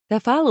The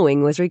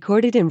following was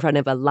recorded in front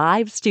of a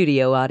live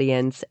studio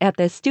audience at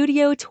the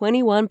Studio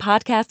 21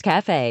 Podcast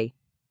Cafe.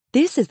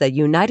 This is the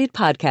United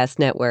Podcast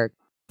Network.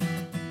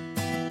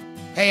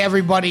 Hey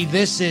everybody,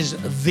 this is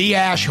The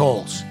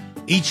Ashholes.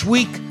 Each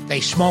week, they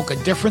smoke a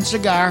different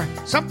cigar,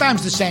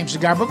 sometimes the same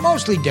cigar, but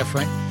mostly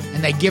different,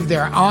 and they give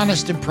their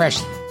honest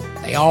impression.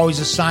 They always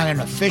assign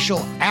an official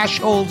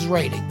Ashholes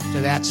rating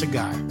to that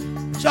cigar.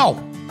 So,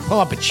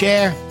 pull up a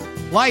chair,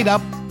 light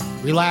up,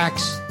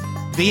 relax,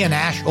 be an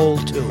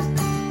Ashhole too.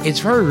 It's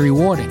very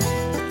rewarding.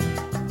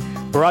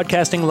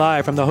 Broadcasting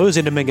live from the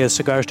Jose Dominguez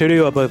Cigar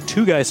Studio above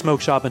Two Guys Smoke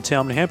Shop in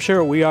Salem, New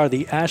Hampshire, we are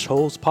the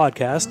Ashholes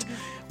Podcast.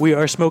 We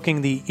are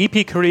smoking the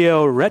EP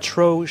Carrillo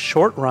Retro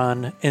Short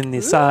Run in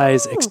the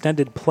size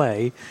extended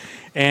play,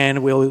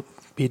 and we'll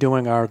be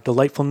doing our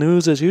delightful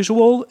news as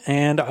usual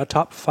and a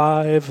top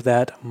 5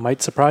 that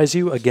might surprise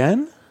you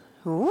again.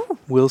 Ooh.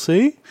 We'll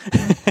see.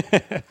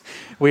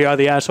 We are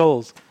the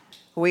Ashholes.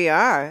 We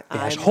are. The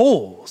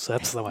Ashholes.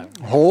 That's the one.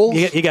 Holes?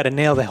 You got to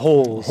nail the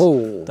holes.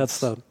 Holes. That's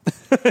the...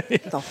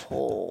 The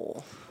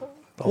whole.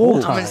 The whole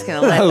I'm time. just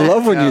going to let I that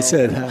love when go. you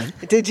said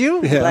that. Did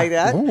you like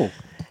that? Oh.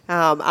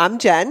 I'm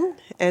Jen,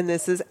 and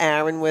this is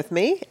Aaron with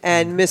me,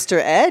 and Mr.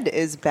 Ed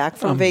is back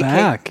from I'm vacation.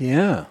 back,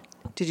 yeah.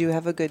 Did you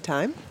have a good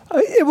time?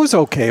 It was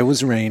okay. It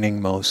was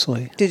raining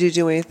mostly. Did you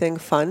do anything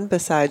fun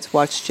besides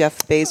watch Jeff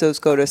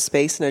Bezos go to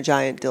space in a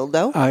giant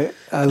dildo? I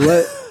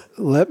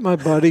let my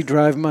buddy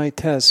drive my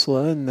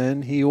Tesla, and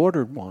then he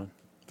ordered one.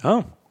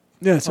 Oh.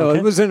 Yeah, so Okay.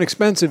 it was an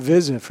expensive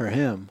visit for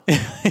him.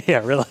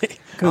 Yeah, really.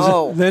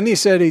 Then he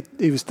said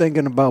he was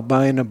thinking about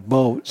buying a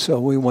boat, so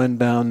we went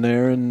down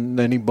there, and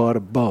then he bought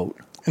a boat.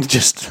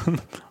 Just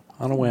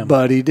on a whim.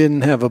 But he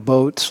didn't have a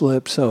boat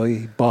slip, so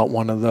he bought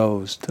one of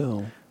those,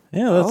 too.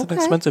 Yeah, that's Okay.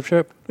 an expensive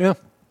trip. Yeah.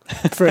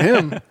 For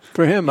him.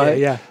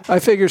 Yeah. I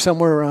figure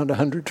somewhere around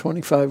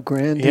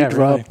 $125,000 Yeah, he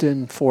dropped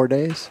in 4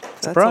 days.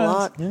 That's Surprise. a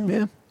lot.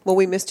 Yeah. Well,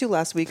 we missed you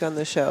last week on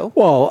the show.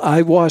 Well,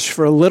 I watched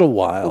for a little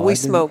while. We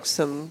smoked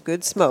some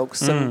good smokes,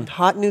 some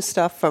hot new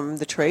stuff from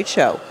the trade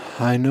show.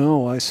 I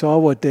know. I saw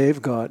what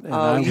Dave got. And Oh,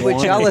 I you were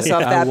wanted jealous it.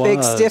 of I that big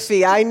was.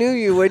 stiffy. I knew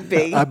you would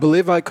be. I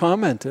believe I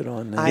commented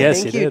on that. I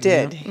Yes, think you you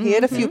did, did. He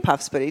had a few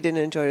puffs, but he didn't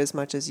enjoy it as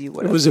much as you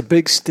would It have. was a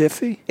big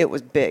stiffy. It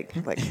was big,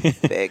 like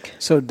big.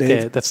 So Yeah,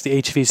 Dave, that's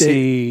the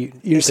HVC.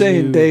 you're the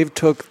saying new Dave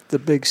took the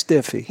big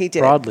stiffy. He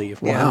did.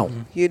 broadleaf. Wow.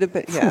 You'd have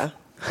been, yeah,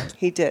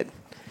 he did.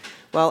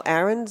 Well,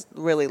 Aaron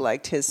really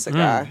liked his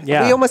cigar.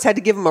 yeah. We almost had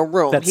to give him a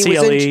room. That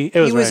CLE, it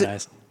was very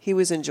nice. He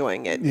was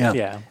enjoying it. Yeah.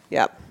 Yeah.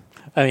 Yep.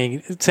 I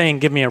mean, saying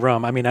give me a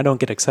room, I mean, I don't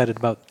get excited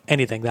about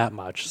anything that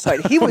much. So.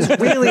 But he was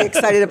really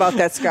excited about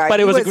that cigar.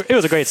 But He it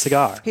was a great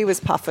cigar. He was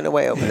puffing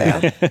away over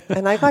there.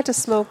 And I got to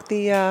smoke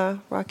the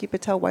Rocky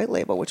Patel White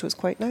Label, which was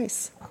quite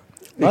nice.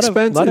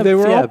 Expensive. They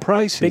were all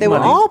pricey. big They were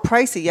money. all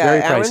pricey. Yeah,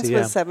 Very Aaron's pricey, yeah.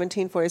 was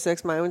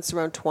 $17.46. Mine was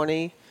around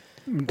 $20.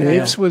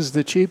 Dave's was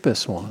the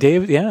cheapest one.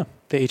 Dave, yeah,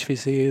 the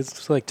HVC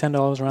is like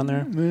 $10 around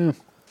there. Yeah.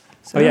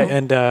 Oh yeah,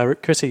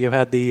 and Chrissy, you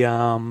had the I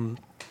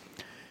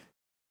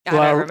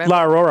don't remember.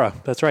 La Aurora.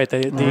 That's right.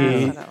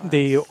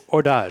 The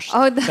Ordage.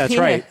 Oh, that's yeah,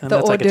 right. And the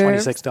that's like a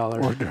hors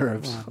 $26. Hors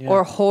d'oeuvres. Yeah.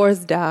 Or hors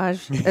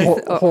d'age.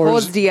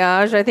 Hors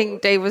d'age. I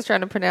think Dave was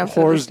trying to pronounce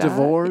Hors d'age.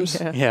 d'oeuvres.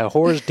 Yeah. Yeah,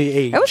 Hors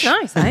d'Age. It was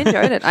nice. I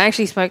enjoyed it. I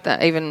actually smoked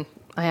that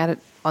I had it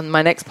on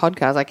my next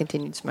podcast. I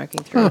continued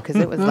smoking through because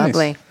it was nice.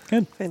 lovely.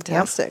 Good.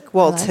 Fantastic.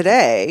 Well, I like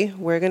today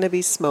we're going to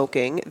be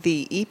smoking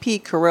the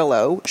EP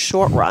Carrillo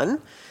Short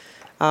Run,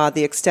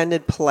 the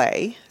extended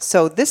play.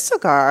 So this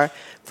cigar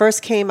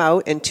first came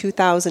out in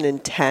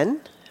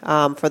 2010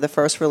 for the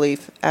first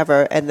release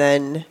ever, and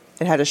then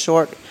it had a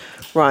short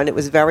run. It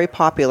was very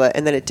popular,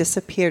 and then it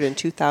disappeared in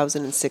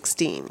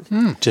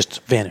 2016.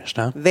 Just vanished,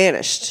 huh?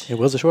 Vanished. It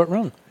was a short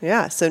run.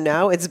 Yeah, so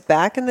now it's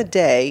back in the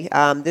day.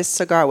 This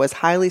cigar was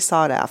highly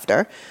sought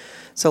after.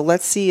 So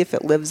let's see if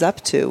it lives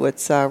up to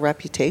its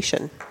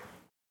reputation.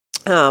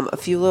 A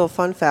few little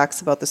fun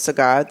facts about the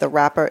cigar. The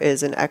wrapper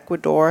is an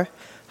Ecuador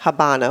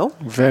Habano.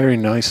 Very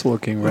nice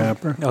looking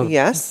wrapper. Oh,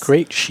 Yes.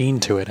 Great sheen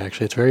to it,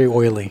 actually. It's very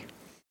oily.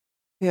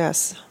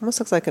 Yes, almost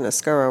looks like an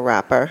Oscuro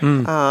wrapper.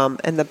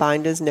 And the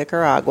bind is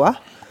Nicaragua.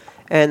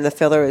 And the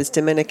filler is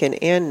Dominican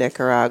and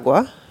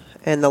Nicaragua.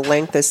 And the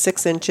length is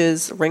 6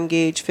 inches, ring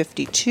gauge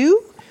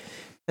 52.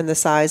 And the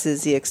size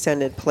is the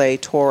extended play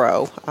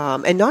Toro.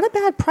 And not a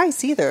bad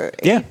price either.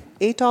 Yeah.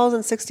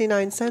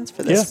 $8.69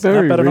 for Yeah. this It's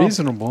very Not bad at all.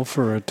 reasonable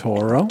for a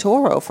Toro.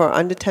 Toro for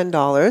under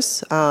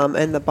 $10.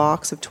 And the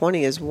box of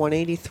 20 is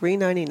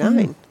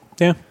 $183.99.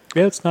 Yeah.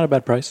 Yeah, it's not a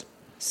bad price.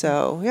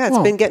 So, yeah, it's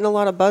Well, been getting a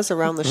lot of buzz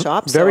around the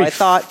shop. So Very I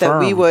thought that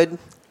we firm. would...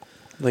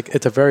 Like,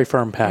 it's a very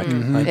firm pack.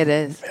 Like, It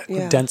is.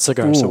 Yeah. dense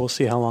cigar, so Ooh. we'll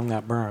see how long that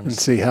And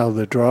burns. see how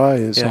the draw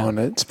is Yeah. on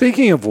it.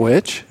 Speaking of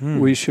which,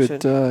 we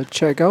should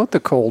check out the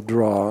cold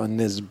draw on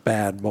this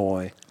bad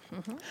boy.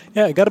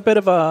 Yeah, it got a bit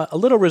of a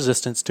little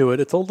resistance to it.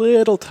 It's a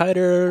little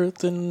tighter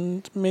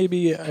than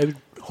maybe I'd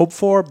hope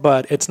for,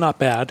 but it's not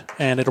bad,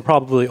 and it'll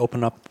probably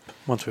open up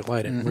once we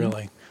light it,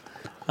 really.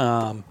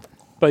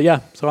 But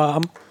yeah, so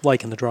I'm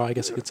liking the draw, I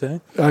guess you could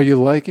say. Are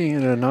you liking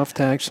it enough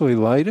to actually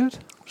light it?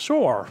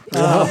 Sure.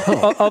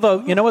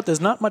 Although, you know what?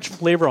 There's not much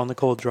flavor on the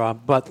cold draw,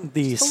 but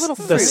the little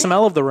the fruity.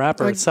 smell of the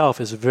wrapper itself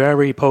is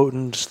very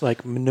potent,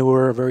 like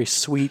manure, very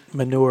sweet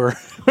manure,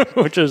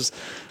 which is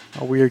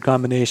a weird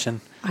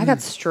combination. I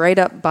got straight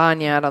up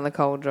barnyard on the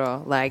cold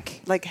draw,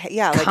 like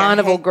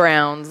carnival like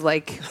grounds,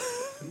 like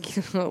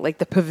like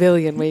the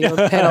pavilion where you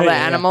would pet all the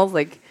animals.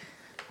 Like,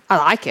 I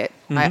like it.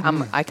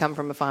 I come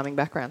from a farming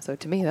background, so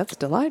to me that's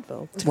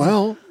delightful.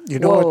 Well, you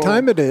know what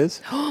time it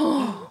is.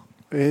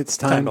 It's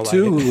time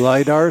to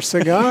light our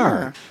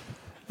cigar.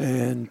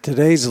 And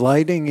today's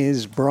lighting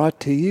is brought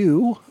to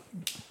you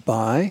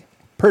by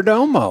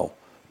Perdomo,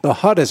 the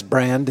hottest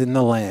brand in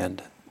the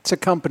land. It's a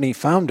company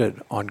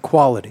founded on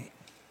quality,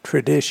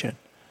 tradition,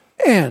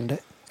 and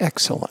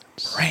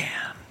excellence.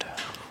 Brand.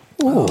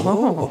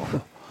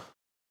 Oh.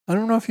 I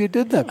don't know if you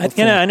did that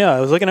before. I know. I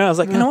was looking at it. I was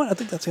like, you know what? I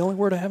think that's the only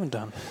word I haven't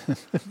done.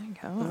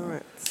 All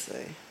right, let's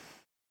see.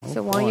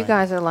 So while you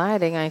guys are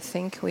lighting, I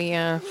think we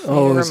is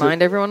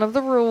remind everyone of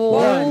the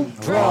rules. One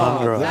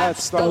draw,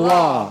 that's the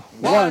law.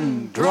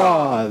 One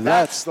draw,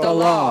 that's the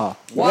law.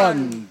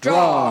 One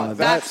draw,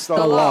 that's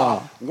the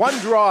law. One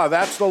draw,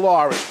 that's the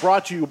law. It's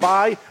brought to you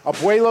by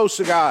Abuelo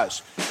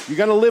Cigars. You're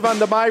going to live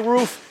under my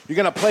roof. You're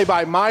going to play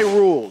by my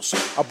rules.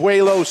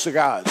 Abuelo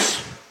Cigars.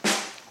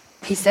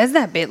 He says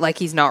that bit like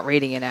he's not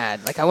reading an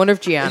ad. Like, I wonder if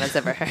Gianna's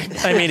ever heard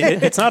that. I mean,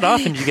 it's not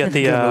often you get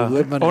the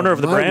owner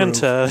of the brand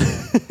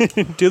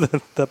to do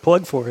the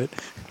plug for it.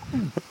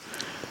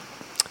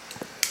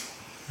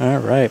 All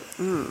right.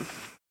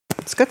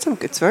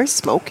 It's very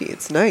smoky.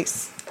 It's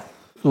nice.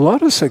 A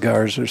lot of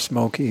cigars are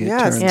smoky, it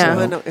Yes, turns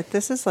yeah. out.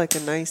 This is like a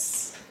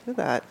nice. Look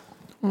at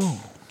that.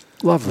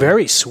 Lovely.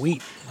 Very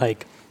sweet.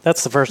 Like,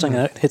 that's the first thing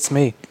that hits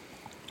me.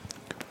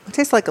 It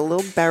tastes like a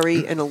little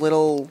berry and a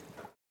little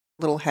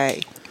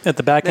hay. At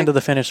the back end of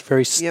the finish,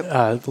 very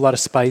a lot of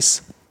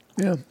spice.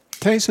 Yeah.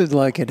 Tasted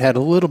like it had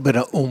a little bit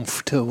of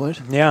oomph to it.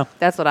 Yeah.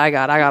 That's what I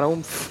got. I got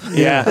oomph.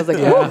 Yeah. I was like,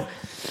 yeah. whoa.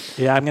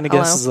 Yeah, I'm going to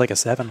guess this is like a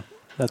 7.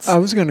 I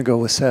was going to go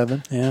with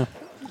 7. Yeah.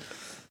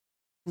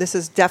 This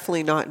is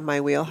definitely not in my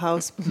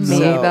wheelhouse. Me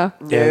either.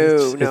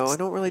 Yeah, No, I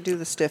don't really do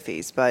the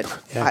stiffies, but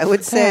I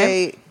would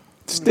say,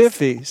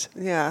 Stiffies.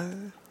 yeah,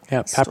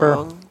 Yeah, pepper.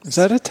 strong. Is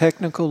that a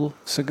technical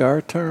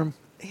cigar term?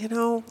 You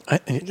know,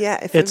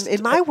 it's-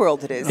 in my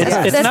world it is. It's,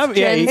 Yeah. it's That's not.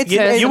 Yeah, Jen- you,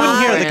 it's you wouldn't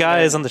hear the Jen-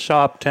 guys on the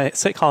shop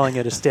calling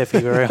it a stiffy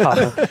very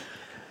often.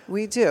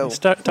 We do.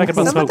 Start talking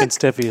about Some of smoking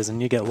stiffies,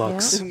 and you get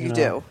looks. You know.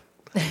 do.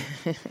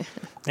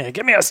 Yeah,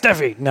 give me a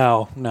stiffy.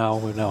 No.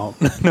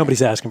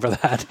 Nobody's asking for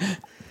that.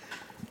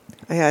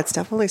 Yeah, it's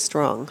definitely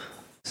strong.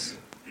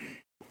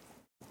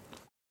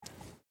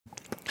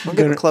 I'll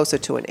give it closer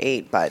to an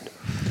 8, but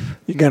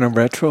You going to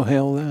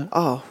retrohale that?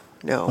 oh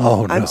no,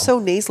 Oh, no. I'm so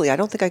nasally. I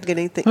don't think I can get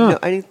anything. Huh. No,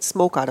 I need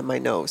smoke out of my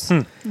nose.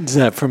 Is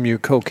that from your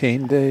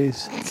cocaine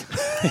days? Wow.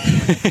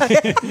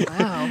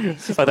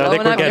 But I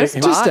think we're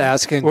getting Just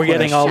asking we're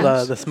getting all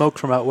questions. the smoke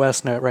from out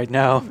west right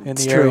now in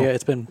It's the true. area.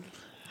 It's been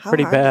How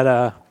pretty hard-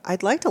 bad.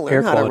 I'd like to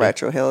air learn how to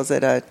quality. retrohale.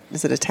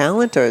 Is it a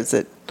talent or is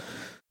it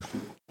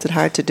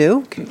hard to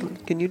do?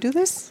 Can you do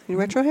this? Can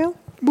you retrohale?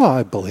 Well,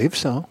 I believe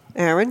so.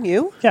 Aaron,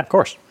 you? Yeah, of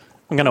course.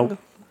 I'm gonna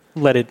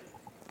let it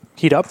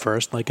heat up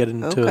first, like get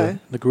into Okay.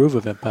 the groove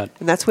of it. But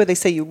And that's where they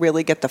say you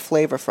really get the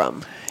flavor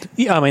from.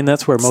 yeah, I mean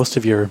that's where most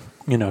of your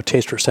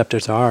taste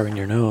receptors are in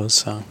your nose.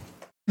 So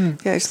Yeah,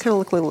 it just kind of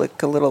look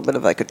like a little bit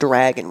of like a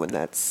dragon when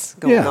that's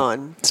going Yeah.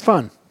 on. It's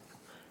fun.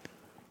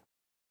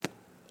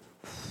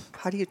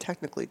 How do you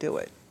technically do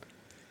it?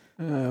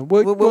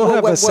 We'll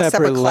have a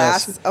separate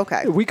class. lesson.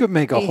 Okay. We could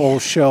make a whole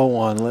show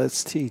on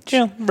Let's Teach.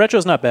 yeah,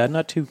 retro's not bad,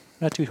 not too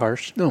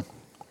harsh. No.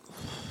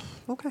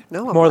 Okay.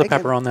 No, I'm More of the liking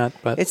pepper it. on that,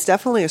 but It's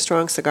definitely a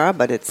strong cigar,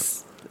 but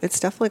it's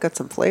definitely got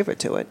some flavor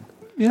to it.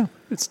 Yeah,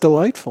 it's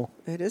delightful.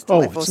 It is Oh,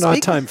 delightful. it's not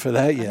Speak- time for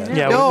that yet.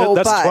 yeah, No,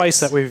 that's but-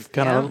 twice that we've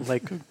kind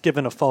of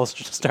given a false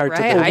start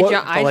Right? to the I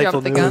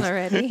delightful jumped the news. gun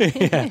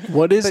already.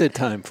 What is it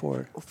time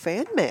for?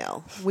 Fan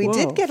mail. We Whoa.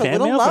 did get a Fan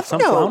little mail for love some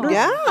note. flounder?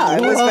 Yeah, I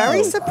was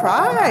very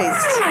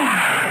surprised.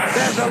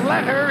 There's a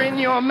letter in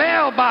your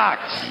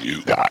mailbox.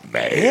 You got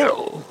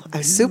mail. I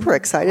was super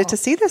excited to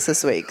see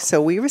this week.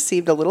 So we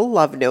received a little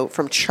love note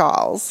from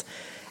Charles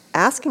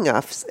asking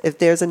us if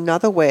there's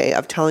another way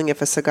of telling if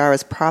a cigar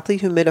is properly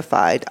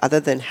humidified other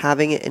than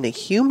having it in a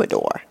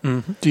humidor.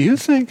 Do you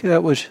think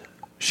that was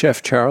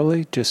Chef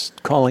Charlie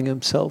just calling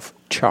himself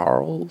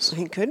Charles?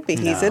 He could be.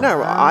 He's in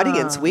our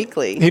audience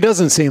weekly. He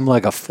doesn't seem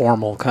like a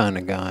formal kind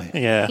of guy.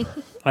 Yeah,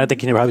 I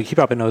think he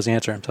probably knows the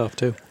answer himself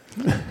too.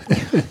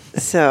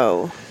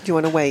 So, do you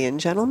want to weigh in,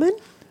 gentlemen,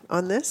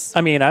 on this?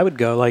 I mean, I would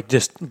go like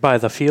just by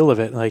the feel of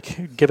it,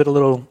 like give it a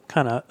little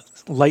kind of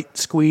light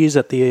squeeze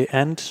at the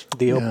end,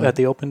 at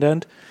the opened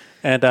end,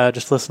 and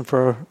just listen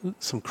for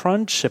some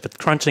crunch. If it's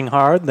crunching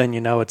hard, then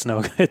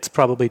it's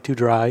probably too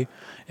dry.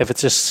 If it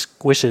just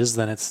squishes,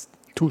 then it's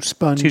Too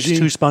spongy.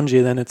 too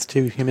spongy. Then it's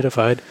too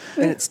humidified.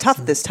 And it's tough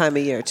this time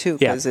of year, too,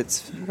 Yeah. because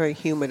it's very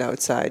humid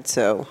outside.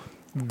 So,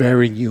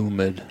 Very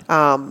humid.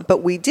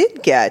 but we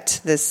did get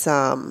this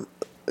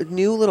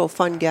new little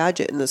fun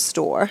gadget in the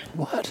store.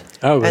 What?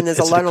 Oh, And there's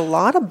a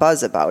lot of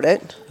buzz about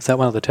it. Is that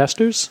one of the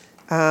testers?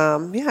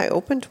 Yeah, I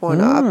opened one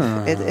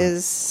up. It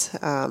is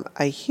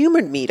a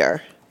humid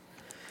meter,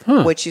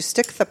 which you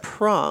stick the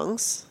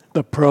prongs.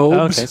 The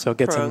probes. Okay, so it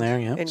gets in there,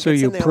 yeah. and So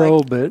gets you in there,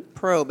 probe like, it.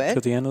 Probe it.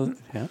 To the end of it,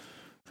 yeah.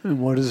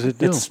 And what does it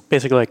do? It's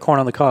basically like corn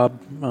on the cob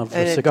of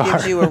And a it cigar.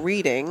 gives you a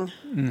reading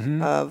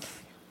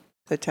of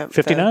the temp.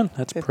 59.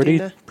 That's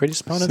 59. pretty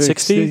spot on.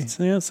 60.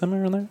 60. Yeah,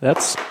 somewhere in there.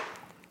 That's Isn't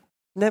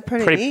that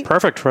pretty pretty neat?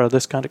 perfect for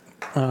this kind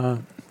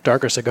of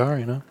darker cigar,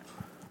 you know.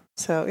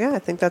 So yeah, I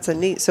think that's a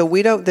neat. So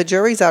we don't. The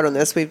jury's out on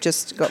this. We've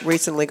just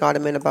recently got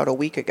him in about a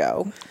week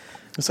ago.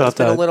 So it's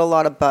been a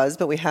lot of buzz,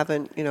 but we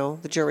haven't.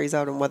 The jury's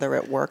out on whether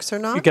it works or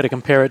not. You got to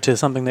compare it to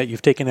something that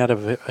you've taken out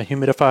of a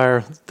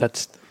humidifier.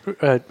 That's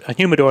a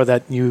humidor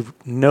that you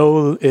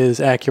know is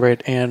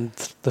accurate, and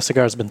the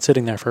cigar's been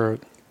sitting there for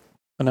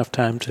enough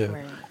time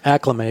to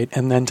acclimate,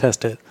 and then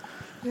test it.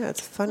 Yeah, it's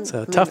fun. It's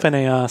tough in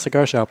a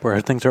cigar shop where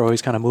things are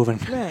always kind of moving.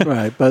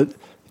 Right, but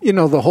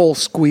the whole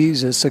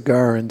squeeze a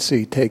cigar and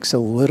see takes a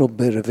little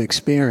bit of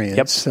experience.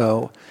 Yep.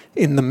 So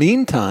in the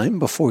meantime,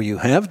 before you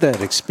have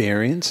that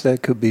experience,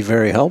 that could be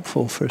very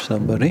helpful for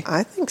somebody.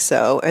 I think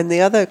so. And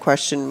the other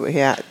question we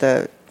had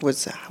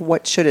was,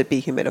 what should it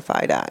be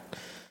humidified at?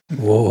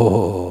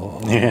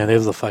 Whoa. Yeah,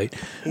 there's the fight.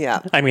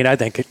 Yeah. I mean, I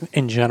think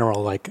in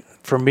general, like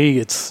for me,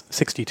 it's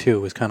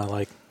 62 is kind of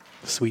like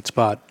the sweet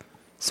spot for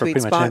Sweet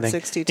pretty spot, much anything.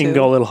 62. You can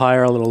go a little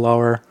higher, a little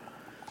lower.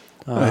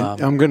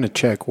 I'm going to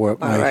check what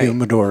my right.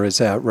 humidor is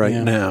at right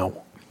Yeah. now.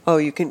 Oh,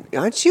 you can.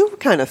 Aren't you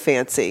kind of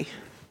fancy?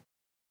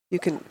 You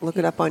can look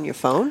it up on your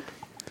phone.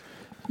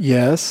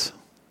 Yes.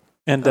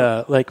 And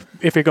like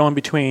if you're going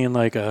between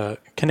like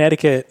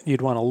Connecticut,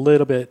 you'd want a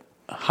little bit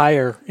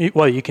higher.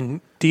 Well, you can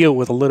deal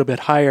with a little bit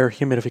higher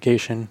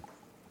humidification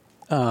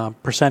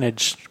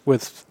percentage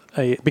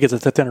because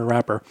it's a thinner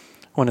wrapper.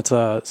 When it's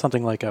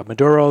something like a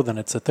Maduro, then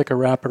it's a thicker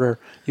wrapper.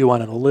 You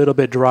want it a little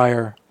bit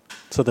drier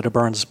so that it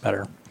burns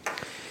better.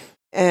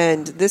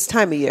 And this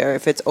time of year,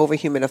 if it's over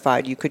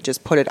humidified, you could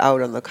just put it out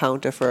on the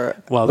counter for.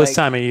 Well, this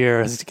time of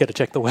year, you got to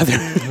check the weather.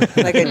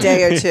 like a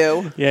day or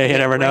two. Yeah, you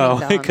never know.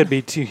 rained It on. could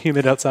be too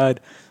humid outside.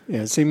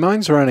 Yeah, see,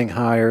 mine's running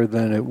higher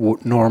than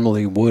it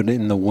normally would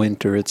in the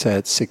winter. It's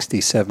at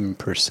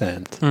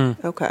 67%.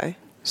 Okay.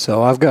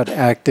 So I've got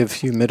active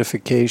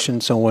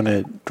humidification, so when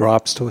it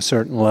drops to a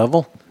certain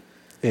level,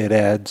 it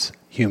adds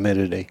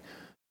humidity.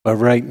 But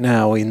right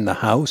now in the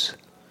house,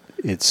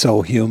 it's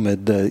so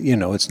humid that,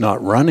 it's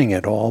not running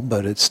at all,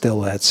 but it's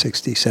still at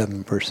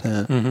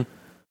 67%,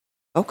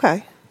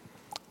 Okay.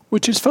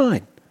 which is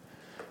fine.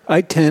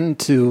 I tend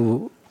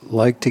to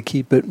like to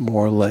keep it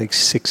more like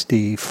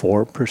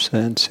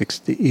 64%,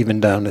 60, even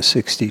down to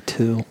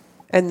 62.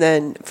 And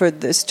then for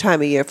this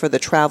time of year, for the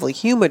travel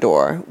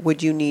humidor,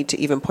 would you need to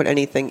even put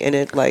anything in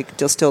it, like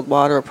distilled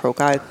water or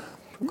procalycol?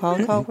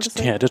 What is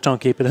it? Just don't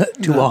keep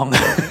it too long.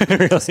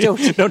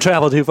 Really. Don't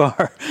travel too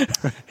far.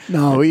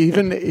 No,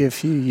 even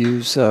if you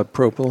use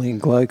propylene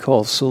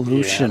glycol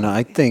solution,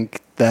 I think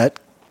that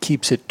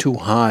keeps it too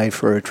high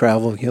for a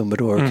travel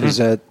humidor because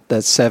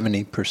that's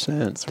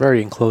 70%. It's a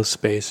very enclosed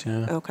space.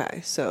 Yeah.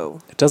 Okay,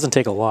 so It doesn't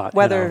take a lot.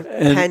 weather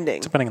And-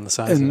 pending. Depending on the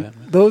size And of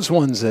it. those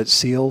ones that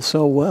seal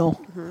so well,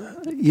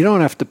 you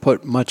don't have to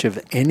put much of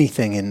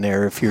anything in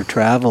there if you're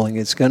traveling.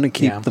 It's going to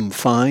keep them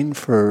fine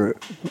for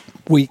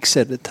weeks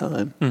at a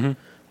time.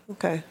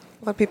 Okay.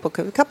 A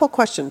couple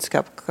questions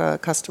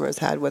customers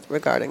had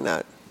regarding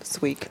that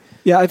this week.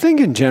 Yeah, I think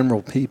in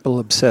general people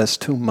obsess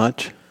too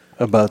much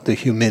about the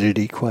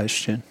humidity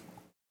question.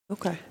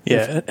 Okay.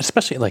 Yeah,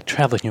 especially like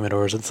travel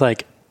humidors. It's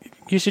like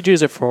you should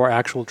use it for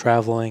actual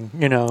traveling,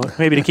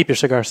 maybe to keep your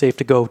cigar safe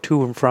to go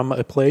to and from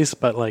a place,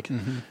 but like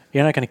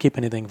you're not going to keep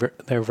anything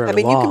there very long. I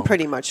mean, you can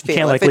pretty much feel You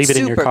can't like if leave it's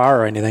it in your super-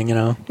 car or anything,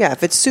 Yeah,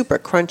 if it's super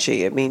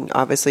crunchy, I mean,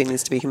 obviously it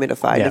needs to be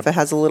humidified. Yeah. If it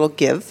has a little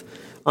give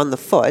on the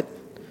foot,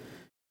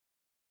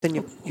 then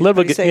you're Little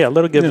pretty safe. a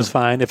little give is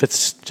fine. If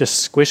it's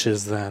just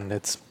squishes, then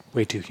it's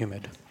way too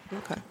humid.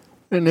 Okay.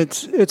 And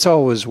it's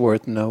always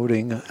worth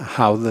noting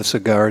how the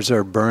cigars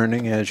are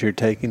burning as you're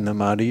taking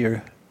them out of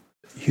your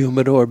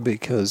humidor,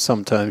 because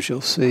sometimes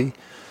you'll see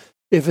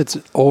if it's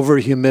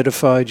over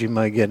humidified, you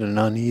might get an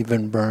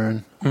uneven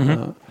burn.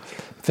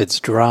 If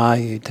it's dry,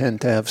 you tend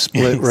to have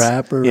split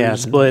wrappers. Yeah,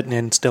 split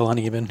and still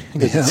uneven.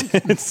 Yeah.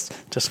 It's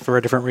just for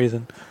a different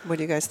reason. What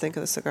do you guys think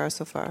of the cigar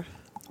so far?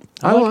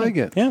 I like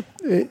it. Yeah.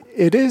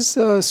 It is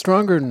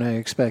stronger than I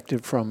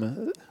expected from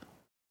it.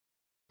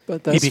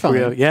 But that's EP fine.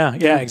 Carrillo. Yeah,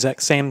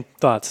 exact same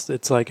thoughts.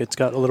 It's like it's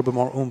got a little bit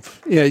more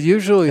oomph Yeah,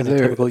 usually than a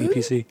they're typical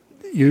EPC.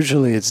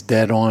 usually it's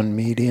dead on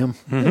medium,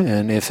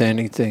 and if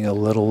anything, a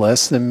little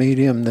less than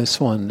medium. This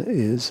one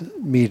is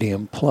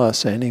medium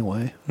plus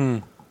anyway.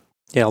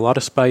 Yeah, a lot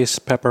of spice,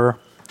 pepper,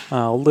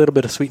 a little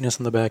bit of sweetness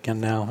in the back end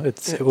now.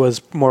 It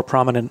was more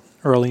prominent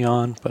early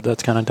on, but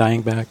that's kind of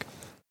dying back.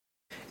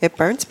 It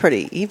burns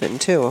pretty even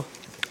too.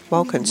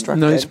 Well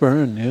constructed. Nice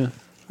burn, yeah.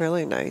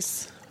 Really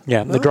nice.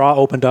 Yeah, the draw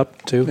opened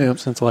up too Yeah.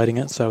 since lighting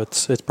it, so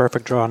it's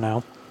perfect draw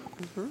now.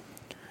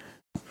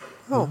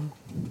 Oh,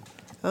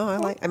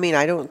 I mean,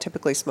 I don't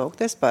typically smoke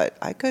this, but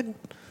I could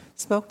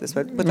smoke this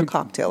with a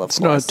cocktail, of It's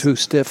course. not too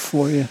stiff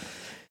for you.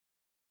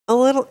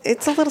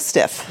 It's a little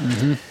stiff.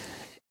 Mm-hmm.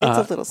 It's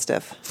a little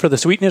stiff. For the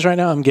sweetness right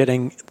now, I'm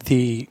getting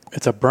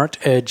it's a burnt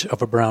edge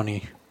of a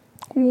brownie.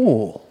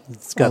 Oh,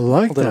 It's got I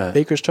like a little that.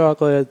 baker's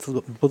chocolate,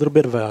 a little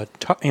bit of a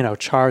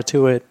char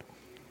to it.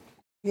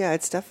 Yeah,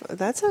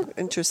 that's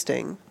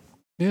interesting.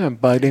 Yeah,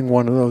 biting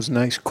one of those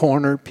nice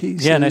corner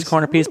pieces. Yeah, nice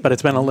corner piece, but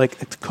it's been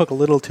it's cooked a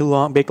little too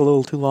long, baked a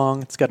little too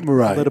long. It's got a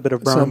little bit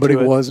of brown Somebody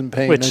to it. wasn't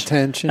paying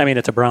attention. I mean,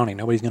 it's a brownie.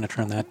 Nobody's going to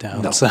turn that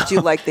down. No. So. Do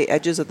you like the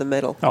edges of the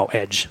middle? Oh,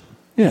 edge.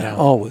 Yeah,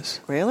 always.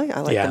 Really?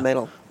 I like Yeah. the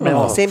middle.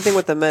 Middle. Same thing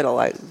with the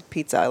middle.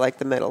 Pizza, I like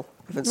the middle.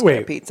 Even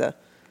square pizza.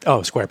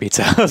 Oh, square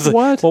pizza. I was like,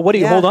 What? well, what do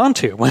you Yeah. hold on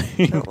to? I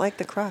don't like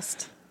the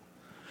crust.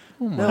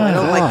 No, I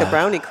don't like the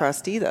brownie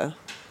crust either.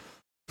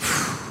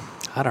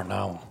 I don't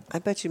know. I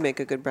bet you make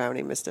a good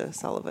brownie, Mr.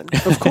 Sullivan.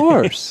 Of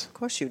course. Of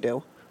course you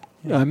do.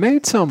 I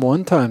made some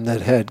one time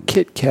that had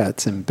Kit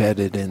Kats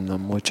embedded in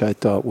them, which I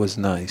thought was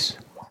nice.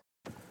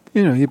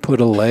 You know, you put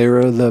a layer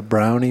of the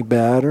brownie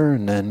batter,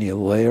 and then you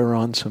layer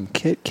on some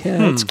Kit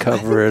Kats,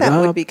 cover it that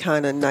up. would be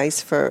kind of nice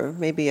for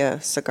maybe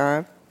a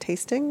cigar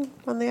tasting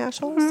on the Ash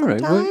Holes All right,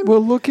 sometime.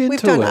 we'll look into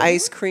We've done it.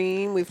 ice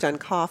cream. We've done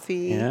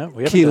coffee. Yeah,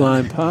 we haven't Key done-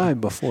 lime pie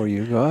before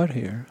you got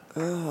here.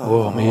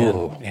 Oh,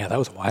 man. Yeah, that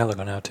was a while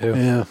ago now, too.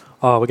 Yeah.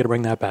 Oh, we got to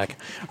bring that back.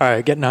 All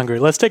right, getting hungry.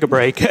 Let's take a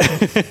break.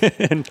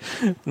 And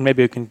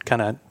maybe we can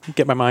kind of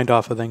get my mind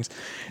off of things.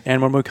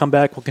 And when we come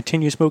back, we'll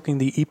continue smoking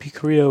the EP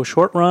Carrillo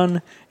short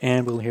run,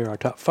 and we'll hear our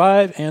top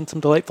 5 and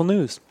some delightful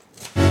news.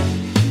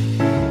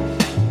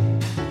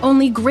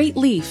 Only Great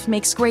Leaf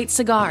makes great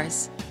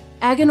cigars.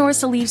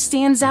 Aganorsa Leaf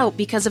stands out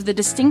because of the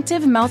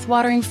distinctive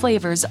mouth-watering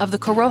flavors of the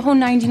Corojo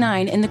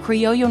 99 and the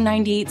Criollo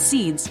 98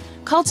 seeds,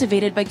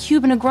 cultivated by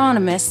Cuban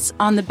agronomists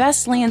on the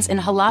best lands in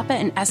Jalapa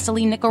and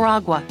Esteli,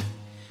 Nicaragua.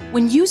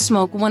 When you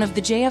smoke one of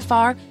the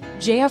JFR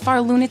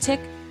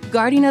Lunatic,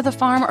 Guardian of the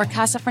Farm, or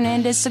Casa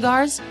Fernandez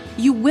cigars,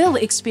 you will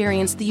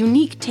experience the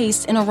unique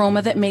taste and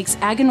aroma that makes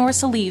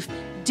Aganorsa Leaf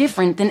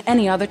different than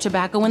any other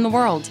tobacco in the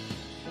world.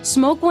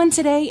 Smoke one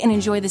today and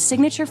enjoy the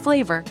signature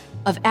flavor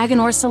of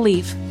Aganorsa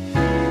Leaf.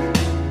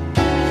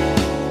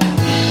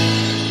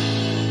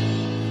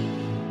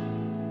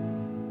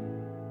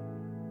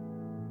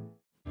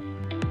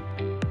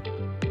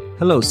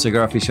 Hello,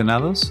 cigar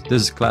aficionados.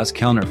 This is Klaus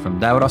Kellner from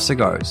Davidoff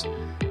Cigars.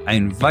 I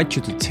invite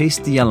you to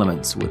taste the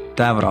elements with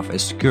Davidoff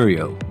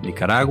Escurio,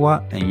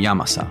 Nicaragua, and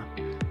Yamasa.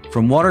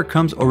 From water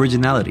comes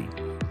originality.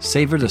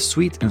 Savor the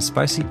sweet and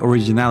spicy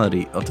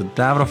originality of the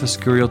Davidoff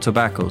Escurio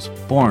tobaccos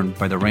born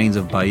by the rains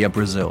of Bahia,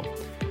 Brazil.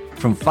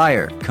 From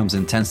fire comes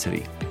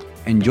intensity.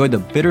 Enjoy the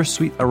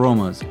bittersweet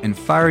aromas and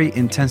fiery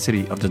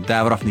intensity of the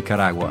Davidoff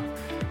Nicaragua.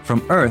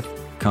 From earth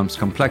comes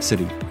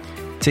complexity.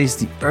 Taste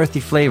the earthy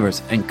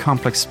flavors and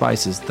complex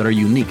spices that are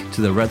unique to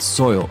the red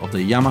soil of the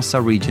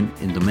Yamasa region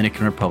in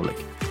Dominican Republic.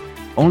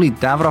 Only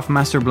Davidoff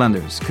Master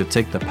Blenders could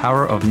take the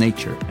power of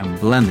nature and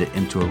blend it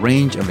into a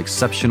range of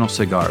exceptional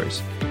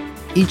cigars.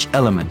 Each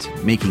element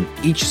making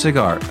each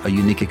cigar a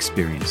unique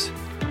experience.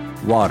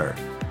 Water,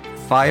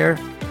 fire,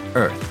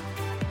 earth.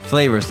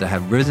 Flavors that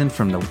have risen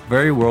from the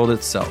very world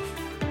itself.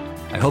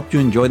 I hope you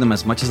enjoy them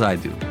as much as I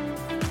do.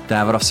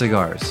 Davidoff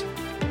Cigars.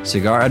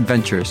 Cigar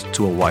adventures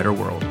to a wider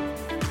world.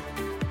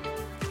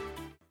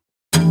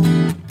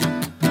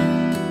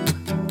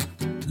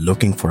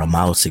 Looking for a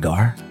mild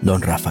cigar?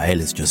 Don Rafael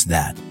is just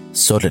that.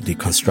 Solidly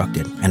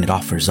constructed, and it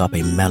offers up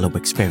a mellow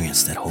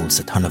experience that holds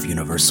a ton of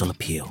universal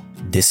appeal.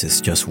 This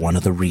is just one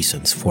of the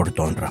reasons for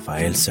Don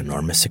Rafael's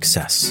enormous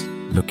success.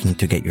 Looking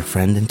to get your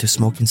friend into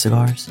smoking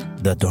cigars?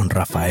 The Don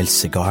Rafael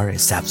cigar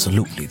is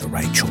absolutely the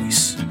right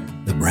choice.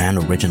 The brand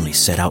originally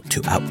set out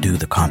to outdo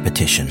the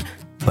competition,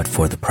 but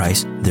for the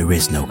price, there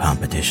is no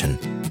competition.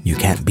 You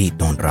can't beat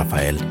Don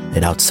Rafael,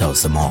 it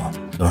outsells them all.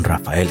 Don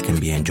Rafael can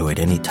be enjoyed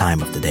any time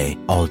of the day,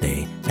 all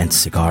day, and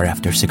cigar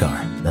after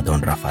cigar. The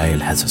Don Rafael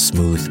has a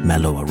smooth,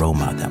 mellow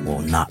aroma that will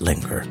not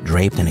linger.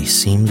 Draped in a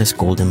seamless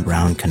golden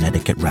brown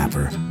Connecticut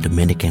wrapper,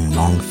 Dominican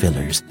long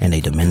fillers, and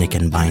a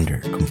Dominican binder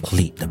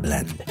complete the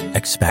blend.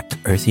 Expect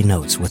earthy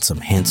notes with some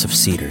hints of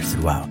cedar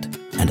throughout.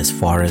 And as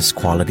far as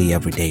quality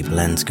everyday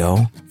blends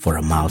go, for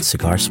a mild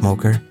cigar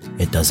smoker,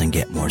 it doesn't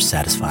get more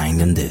satisfying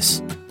than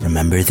this.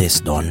 Remember this,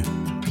 Don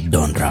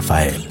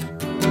Rafael.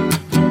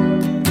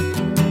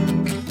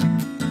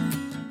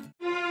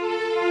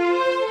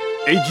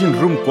 Aging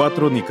Room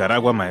 4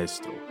 Nicaragua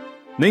Maestro.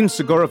 Named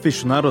Cigar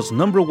Aficionado's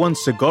 #1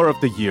 cigar of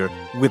the year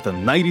with a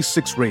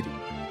 96 rating,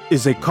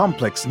 is a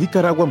complex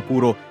Nicaraguan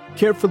puro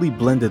carefully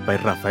blended by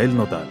Rafael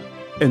Nodal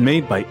and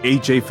made by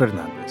A.J.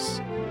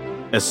 Fernandez.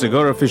 As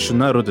Cigar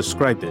Aficionado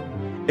described it,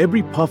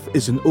 every puff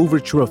is an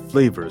overture of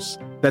flavors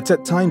that's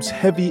at times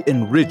heavy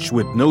and rich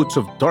with notes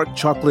of dark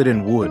chocolate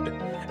and wood,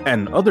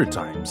 and other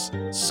times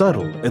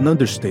subtle and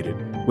understated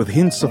with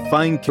hints of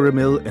fine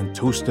caramel and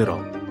toasted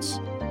almonds.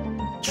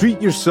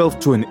 Treat yourself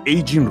to an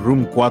Aging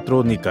Room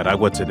 4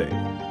 Nicaragua today.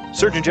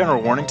 Surgeon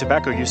General warning: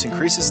 tobacco use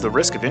increases the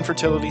risk of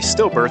infertility,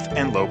 stillbirth,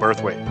 and low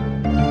birth weight.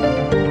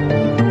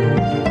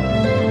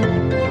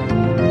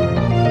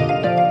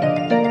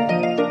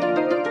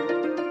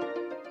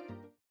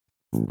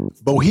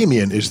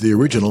 Bohemian is the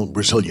original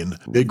Brazilian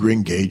big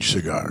ring gauge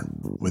cigar,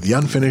 with the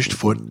unfinished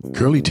foot,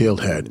 curly-tailed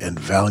head, and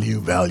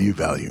value.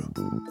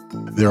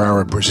 There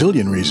are a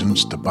Brazilian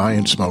reasons to buy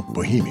and smoke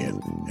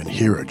Bohemian, and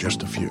here are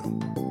just a few.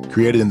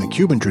 Created in the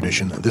Cuban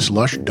tradition, this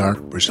lush,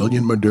 dark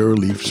Brazilian Maduro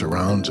leaf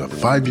surrounds a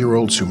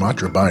 5-year-old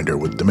Sumatra binder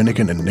with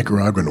Dominican and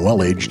Nicaraguan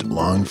well-aged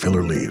long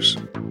filler leaves.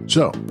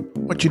 So,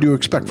 what do you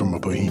expect from a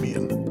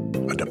Bohemian?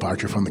 A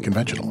departure from the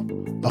conventional.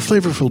 A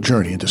flavorful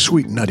journey into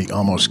sweet, nutty,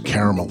 almost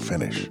caramel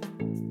finish.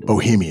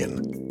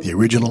 Bohemian, the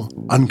original,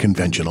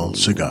 unconventional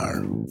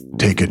cigar.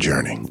 Take a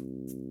journey.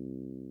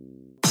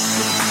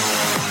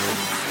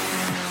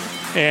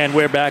 And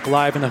we're back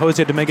live in the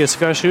Jose Dominguez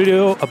Cigar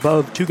Studio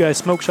above Two Guys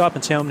Smoke Shop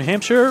in Salem, New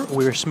Hampshire.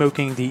 We're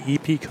smoking the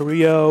EP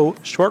Carrillo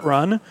Short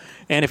Run.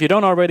 And if you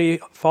don't already,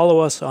 follow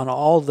us on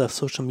all the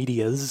social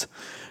medias.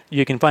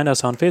 You can find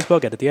us on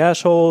Facebook at The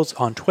Ashholes,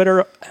 on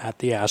Twitter at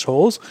The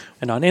Ashholes,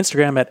 and on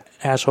Instagram at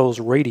Ashholes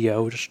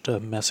Radio, just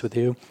to mess with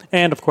you.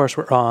 And, of course,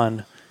 we're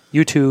on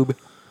YouTube.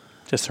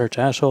 Just search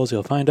Ashholes,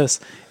 you'll find us.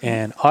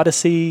 And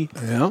Odyssey.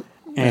 Yeah.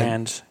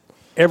 And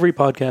every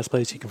podcast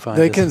place you can find us.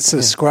 They can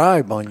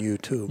subscribe on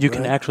YouTube. You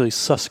can actually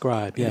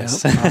subscribe,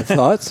 yes. Yeah, I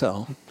thought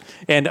so.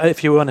 And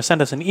if you want to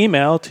send us an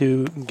email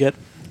to get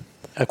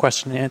a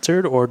question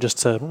answered or just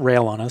to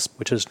rail on us,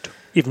 which is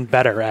even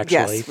better,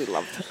 actually. Yes, we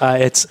love it.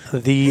 It's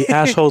the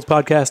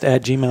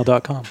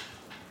ashholespodcast@gmail.com.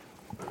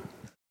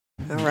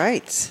 All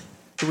right.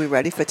 Are we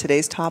ready for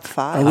today's top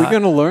 5? Are we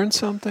going to learn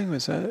something?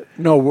 Was that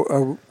no?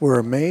 We're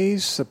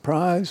amazed,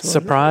 surprised.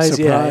 Surprised,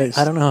 yeah.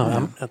 I don't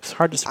know. It's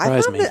hard to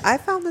surprise me. I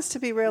found this to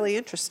be really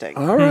interesting.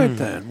 All right,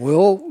 then.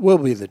 We'll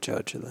be the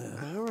judge of that.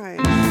 All right.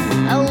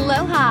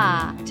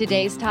 Aloha!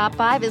 Today's top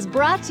 5 is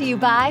brought to you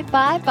by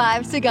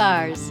 55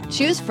 Cigars.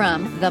 Choose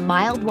from the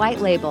mild white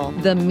label,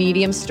 the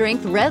medium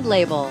strength red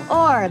label,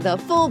 or the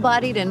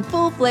full-bodied and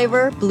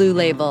full-flavor blue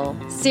label.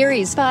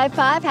 Series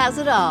 55 has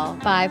it all.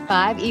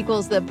 55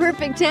 equals the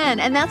perfect 10,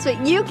 and that's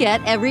what you get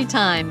every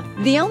time.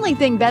 The only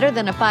thing better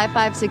than a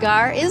 55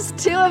 cigar is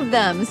 2 of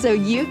them, so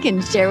you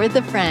can share with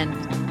a friend.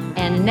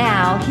 And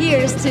now,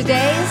 here's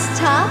today's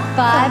top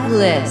 5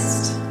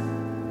 list.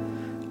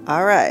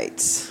 All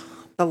right.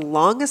 The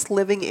longest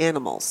living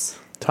animals.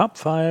 Top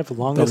 5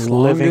 longest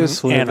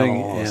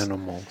living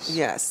animals.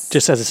 Yes.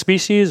 Just as a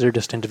species or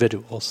just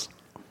individuals?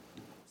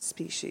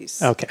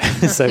 Species. Okay.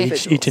 So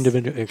each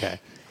individual. Okay.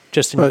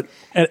 Just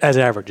as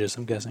averages,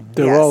 I'm guessing.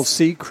 They're all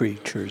sea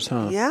creatures,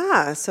 huh?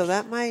 Yeah. So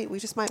we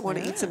just might want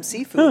to eat some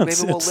seafood.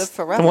 Maybe we'll live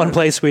forever. The one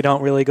place we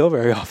don't really go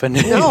very often.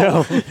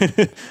 No.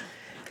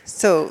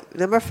 So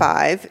number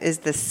 5 is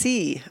the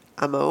sea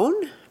anemone.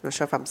 I'm not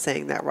sure if I'm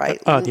saying that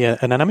right. Yeah,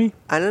 anemone?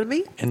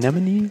 Anemone?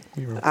 Anemone?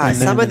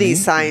 Some of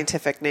these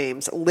scientific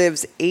names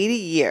lives 80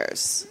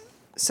 years.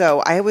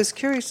 So I was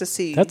curious to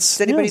see, does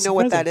anybody know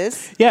what that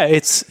is? Yeah,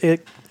 it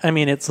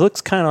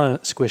looks kind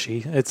of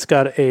squishy. It's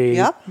got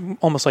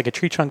almost like a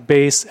tree trunk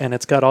base, and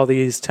it's got all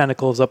these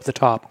tentacles up the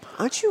top.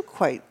 Aren't you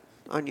quite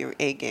on your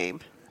A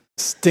game?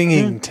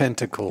 Stinging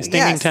tentacles.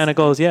 Stinging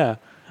tentacles, yeah.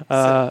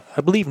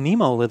 I believe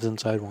Nemo lives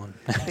inside one.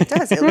 It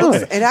does.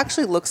 It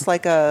actually looks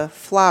like a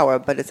flower,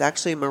 but it's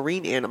actually a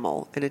marine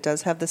animal, and it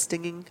does have the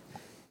stinging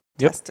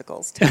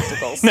tentacles.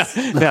 No,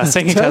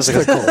 stinging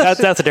testicles.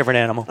 That's a different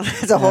animal.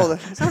 It's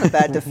not a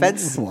bad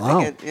defense.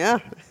 Wow.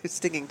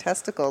 Stinging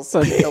testicles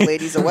keep the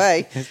ladies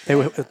away. It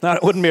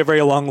wouldn't be a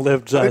very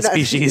long-lived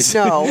species.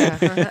 No.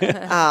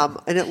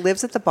 And it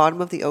lives at the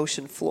bottom of the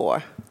ocean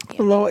floor.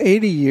 Although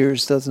 80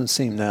 years doesn't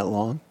seem that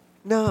long.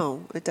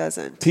 No, it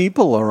doesn't.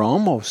 People are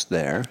almost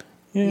there.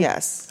 Yeah.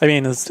 Yes. I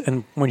mean,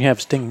 and when you have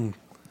stinging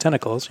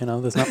tentacles,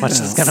 there's not much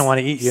that's going to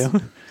want to eat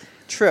you.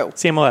 True.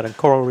 See them a lot in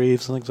coral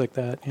reefs and things like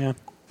that, yeah.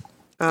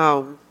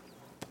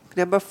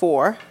 Number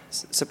 4,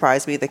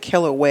 surprised me, the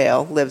killer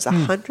whale lives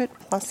 100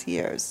 plus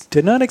years.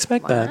 Did not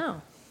expect that.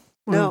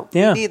 No,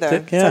 me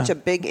neither. Such a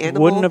big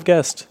animal. Wouldn't have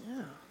guessed.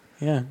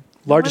 Yeah.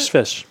 Largest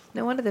fish.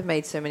 No wonder they've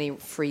made so many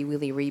Free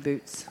Willy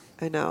reboots.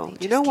 I know.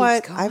 You know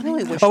what? I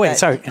really wish. Oh wait,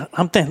 sorry.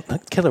 I'm thinking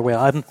killer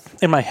whale.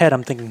 In my head,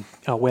 I'm thinking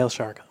whale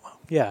shark.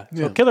 Yeah.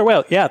 So killer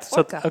whale. Yeah.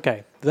 So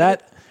okay.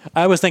 That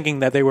I was thinking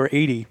that they were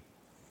an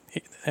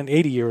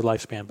 80-year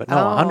lifespan, but no,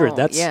 100.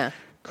 That's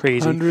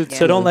crazy. 100.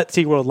 So don't let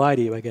SeaWorld lie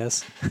to you, I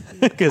guess,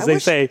 because they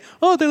say,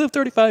 they live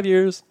 35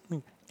 years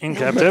in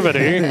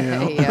captivity.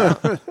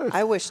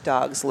 I wish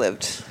dogs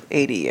lived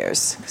 80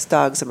 years because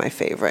dogs are my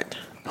favorite.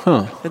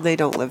 Huh. And they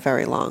don't live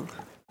very long.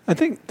 I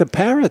think the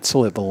parrots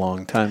live a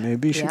long time.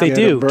 Maybe you should They get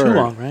do. a bird. Too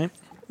long, right?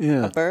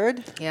 Yeah. A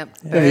bird? Yep.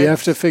 Yeah, you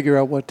have to figure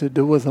out what to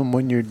do with them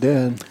when you're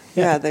dead.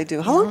 Yeah, they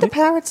do. How long do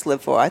parrots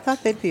live for? I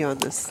thought they'd be on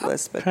this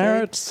list, but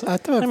parrots. I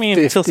thought.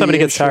 Until somebody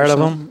gets tired of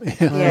them.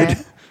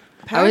 Yeah.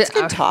 Parrots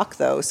can talk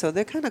though, so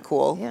they're kind of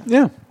cool.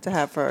 Yeah. To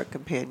have for a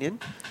companion.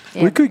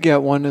 Yeah. We could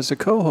get one as a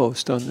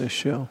co-host on this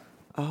show.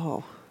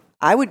 Oh,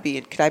 I would be.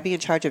 Could I be in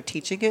charge of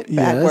teaching it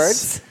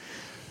backwards?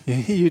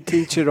 You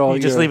teach it all.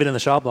 You just leave it in the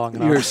shop long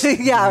enough.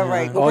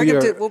 Right.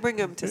 We'll bring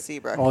him to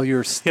Seabrook. All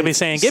your. He'll be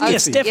saying, "Give me a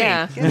stiffy."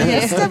 Yeah.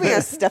 Give me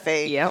a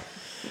stiffy. Yep.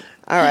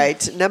 All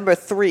right, number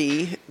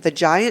 3, the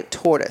giant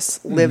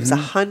tortoise lives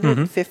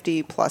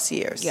 150 plus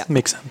years. Yeah.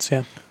 Makes sense,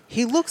 yeah.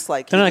 He looks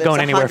like They're he not lives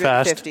going anywhere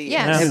fast. 150 years.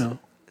 Yes. Yeah.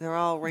 They're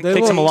all wrinkled.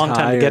 Takes them a long time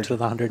to tired. get to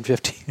the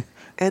 150.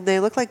 And they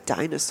look like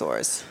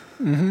dinosaurs.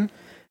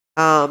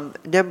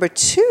 Number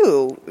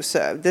 2,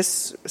 so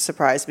this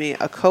surprised me,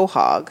 a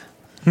quahog,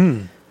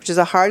 which is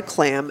a hard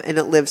clam, and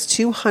it lives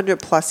 200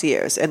 plus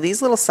years. And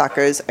these little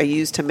suckers are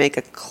used to make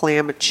a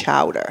clam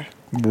chowder.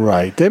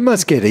 Right. They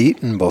must get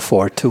eaten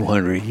before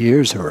 200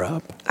 years are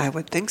up. I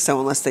would think so,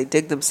 unless they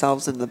dig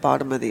themselves in the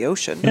bottom of the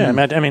ocean. Yeah,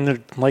 I mean, they're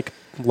like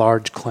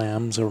large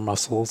clams or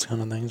mussels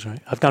kind of things, right?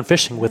 I've gone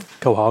fishing with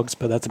quahogs,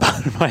 but that's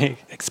about my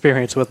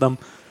experience with them.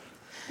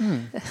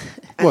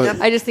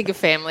 I just think of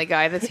Family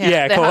Guy. That's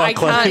Yeah, I quahog can't.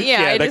 clams.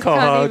 Yeah, I the just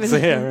can't quahogs.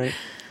 even. Yeah, right.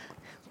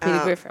 Peter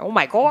Griffin. Oh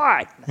my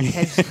God.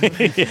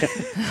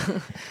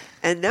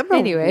 And number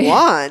Anyway.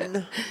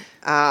 1,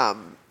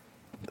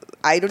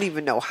 I don't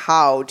even know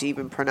how to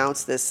even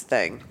pronounce this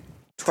thing.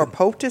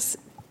 Torpotus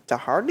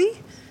daharni,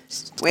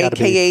 gotta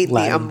be a.k.a. the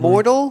Latin,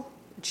 immortal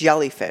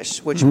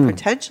jellyfish, which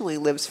potentially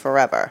lives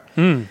forever.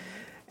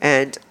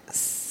 And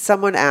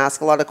someone asked,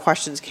 a lot of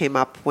questions came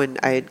up when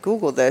I had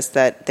Googled this,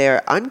 that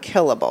they're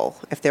unkillable.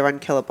 If they're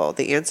unkillable,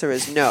 the answer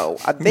is no.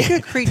 A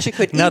bigger creature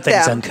could eat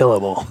Nothing's them.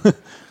 unkillable.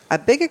 A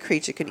bigger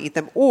creature can eat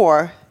them,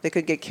 or they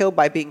could get killed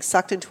by being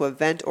sucked into a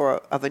vent or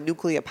of a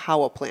nuclear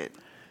power plant.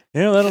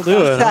 Yeah, that'll do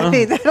it. I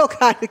mean, that'll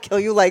kind of kill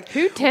you. Like,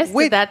 Who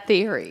tested that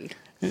theory?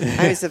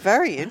 it's a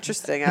very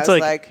interesting. I It's was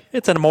like, like,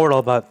 it's an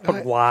immortal,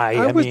 but why?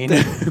 I I would mean,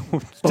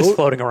 think just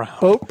floating around.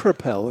 Boat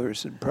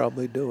propellers would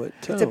probably do it,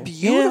 too. it's a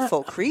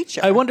beautiful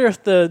creature. I wonder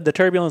if the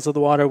turbulence of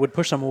the water would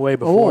push them away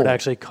before it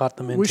actually caught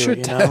them into we should it.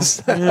 You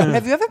test know? that.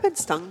 Have you ever been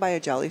stung by a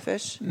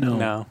jellyfish?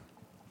 No.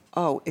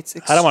 Oh, it's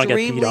I don't want to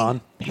get extremely peed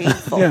on.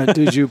 painful. Yeah,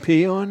 did you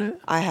pee on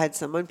it? I had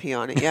someone pee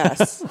on it,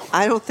 yes.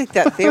 I don't think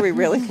that theory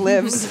really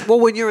lives. Well,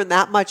 when you're in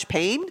that much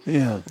pain,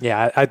 Yeah.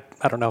 Yeah,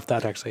 I don't know if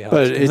that actually helps.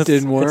 But it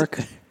didn't work?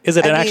 Is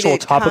it I an mean, actual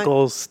it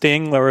topical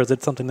sting, or is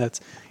it something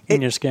that's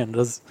in your skin?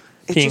 Does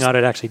peeing just- on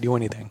it actually do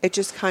anything? it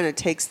just kind of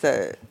takes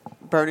the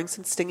burning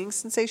and stinging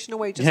sensation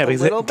away just Yeah, a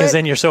little because bit.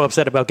 then you're so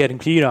upset about getting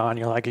peed on,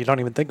 you're like, you don't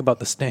even think about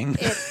the sting.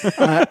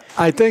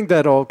 I think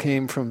that all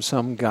came from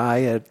some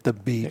guy at the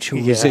beach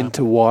who was Yeah.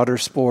 into water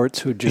sports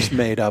who just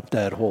made up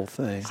that whole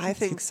thing. I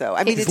think so.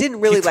 I mean, it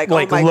didn't really like,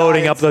 like oh my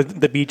loading God, up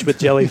the beach with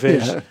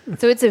jellyfish. Yeah.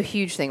 So it's a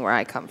huge thing where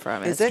I come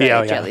from. Is It's it? for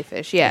Yeah, yeah.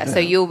 jellyfish. Yeah. So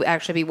you'll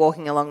actually be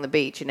walking along the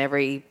beach, and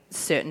every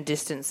certain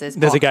distance there's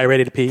There's a guy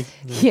ready to pee.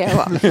 Yeah,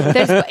 well,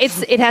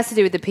 it has to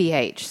do with the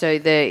pH. So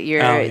the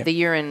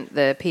urine,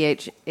 the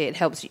pH, it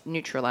helps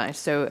neutralize.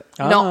 So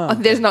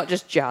there's not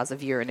just jars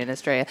of urine in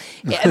Australia.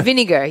 Yeah,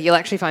 vinegar, you'll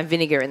actually find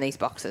vinegar in these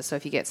boxes. So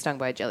if you get stung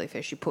by a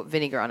jellyfish, you put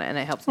vinegar on it, and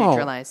it helps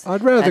neutralize.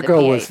 I'd rather the go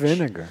pH. with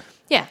vinegar.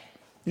 Yeah,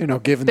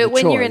 Given the but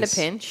when choice. you're in a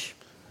pinch,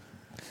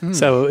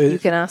 So you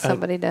can ask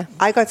somebody to.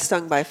 I got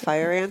stung by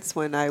fire ants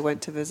when I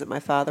went to visit my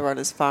father on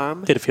his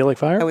farm. did it feel like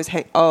fire? I was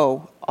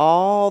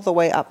all the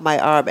way up my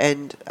arm,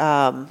 and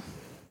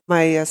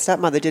my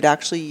stepmother did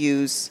actually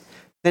use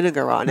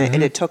vinegar on it,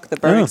 and it took the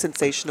burning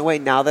sensation away.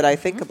 Now that I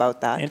think about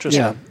that,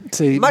 Interesting. Yeah.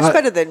 See, much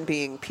better than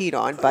being peed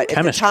on. But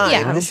Chemistry, at the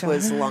time, yeah. this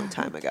was a long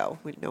time ago.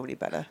 We didn't know any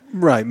better.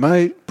 Right.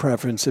 My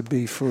preference would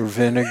be for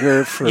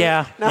vinegar. For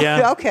Yeah, No,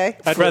 yeah. okay.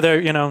 I'd rather,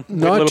 wait a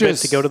little bit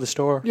to go to the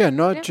store. Yeah,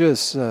 not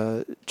just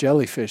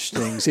jellyfish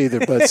things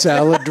either, but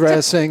salad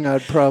dressing,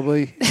 I'd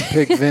probably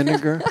pick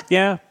vinegar.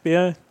 Yeah,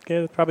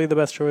 probably the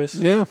best choice.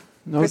 Yeah,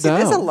 no Chrissy, doubt.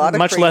 there's a lot of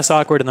Much crazy- less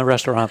awkward in the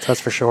restaurants, that's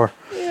for sure.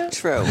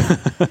 True.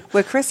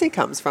 Where Chrissy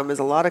comes from is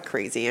a lot of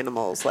crazy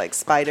animals like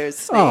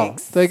spiders, Oh,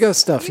 snakes. they got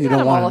stuff you got don't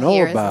them all want to know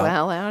here as about.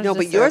 well. Ours No, just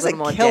but are yours a little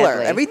more killer.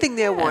 deadly. Everything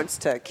there wants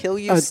to kill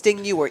you,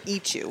 sting you, or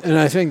eat you. And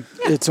I think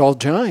it's all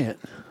giant.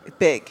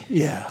 Big.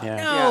 Yeah. Yeah.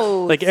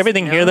 No, Like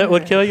everything here that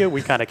would kill you,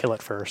 we kind of kill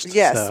it first.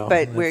 Yes, so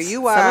but where it's- you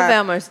Some of are,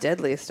 our most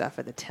deadliest stuff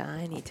are the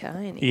tiny.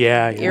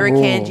 Yeah.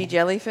 Irukandji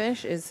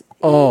jellyfish is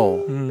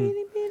Oh.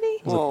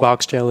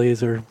 Box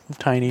jellies are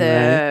tiny,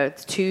 right?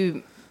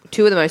 the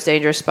two of the most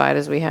dangerous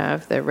spiders we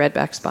have: the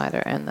redback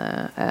spider and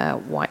the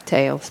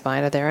white-tail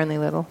spider. They're only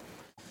little.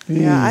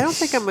 yeah, I don't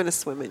think I'm going to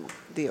swim in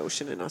the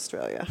ocean in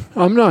Australia.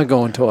 I'm not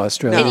going to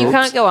Australia. And you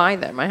can't go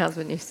either. My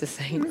husband used to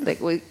say, like,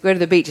 we go to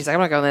the beach. He's like, I'm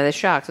not going there. There's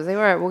sharks. I was like,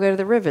 all right, we'll go to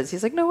the rivers.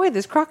 He's like, no way,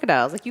 there's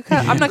crocodiles. Like, you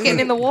can't. I'm not getting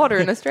in the water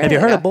in Australia. Have you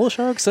heard of bull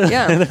sharks?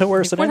 Yeah, They're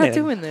worse Like, than we're not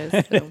anything. doing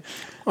this. So.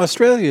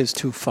 Australia is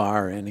too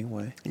far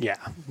anyway. Yeah.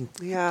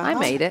 Yeah, I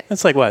made it.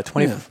 That's like what,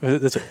 20,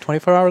 is it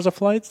 24 hours of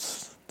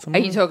flights? Are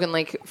you talking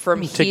like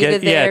from To here get-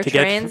 to there yeah, to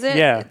get- transit?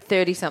 yeah.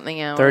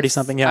 30-something hours.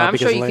 30-something, yeah, I'm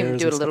sure because you can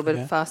layers do it and a little stuff, bit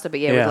yeah. faster, but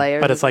with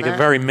layers. But it's like and a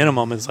that. very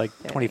minimum is like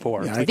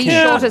 24. Yeah, It's like, The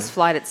shortest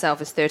flight itself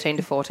is 13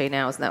 to 14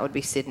 hours, and that would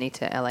be Sydney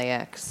to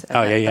LAX. And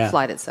Oh, yeah. The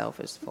flight itself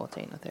is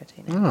 14 or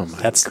 13 hours. Oh,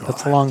 my that's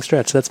God. a long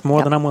stretch. That's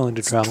more than I'm willing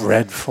to travel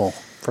Dreadful.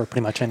 for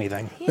pretty much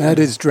anything. That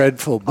is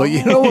dreadful. But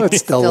you know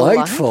what's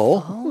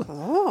delightful?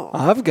 Oh.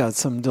 I've got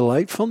some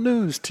delightful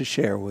news to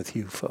share with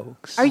you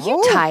folks. Are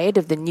you tired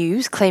of the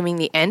news claiming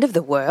the end of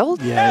the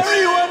world? Yes.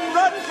 Everyone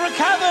run for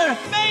undercover!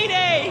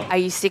 Mayday! Are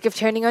you sick of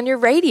turning on your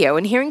radio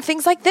and hearing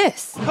things like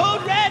this?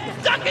 Code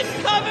Red, duck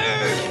and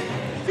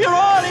cover! You're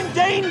all in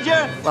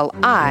danger! Well,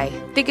 I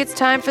think it's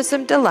time for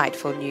some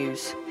delightful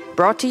news.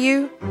 Brought to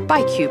you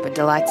by Cuban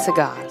Delight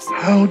Cigars.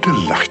 How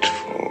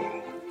delightful.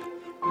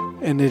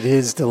 And it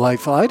is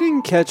delightful. I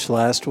didn't catch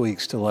last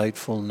week's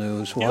delightful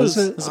news, was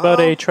it? It's about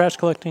a trash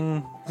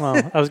collecting,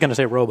 well, I was going to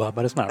say robot,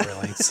 but it's not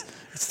really.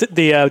 It's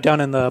the down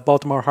in the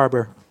Baltimore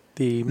Harbor,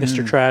 the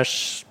Mr.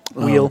 Trash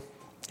wheel.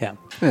 Yeah.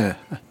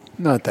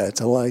 Not that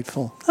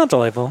delightful. Not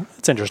delightful.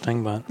 It's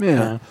interesting, but...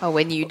 Yeah. Oh,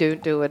 when you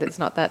do it, it's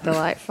not that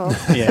delightful.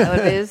 Yeah. So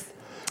it is.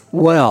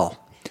 Well,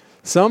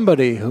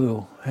 somebody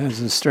who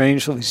has a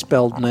strangely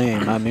spelled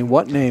name. I mean,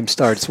 what name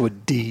starts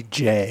with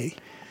DJ?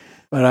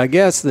 But I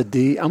guess the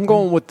D, I'm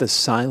going with the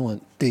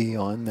silent D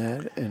on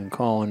that and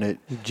calling it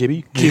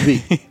Jibby.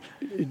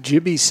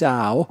 Jibby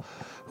Sow,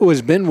 who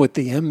has been with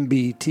the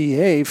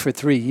MBTA for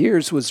 3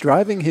 years, was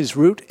driving his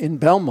route in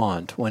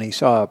Belmont when he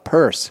saw a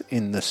purse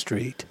in the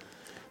street.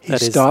 He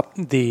stopped.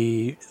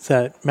 Is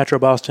that Metro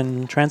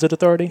Boston Transit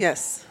Authority?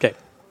 Yes. Okay.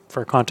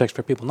 For context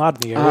for people not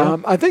in the area.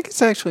 I think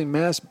it's actually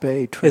Mass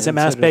Bay Transit. Is it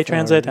Mass Bay Authority.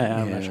 Transit?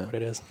 I'm not sure what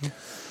it is.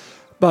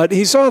 But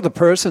he saw the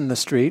purse in the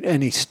street,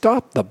 and he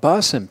stopped the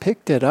bus and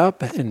picked it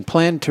up and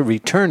planned to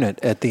return it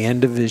at the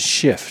end of his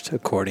shift,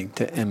 according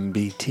to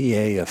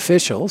MBTA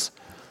officials.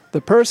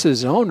 The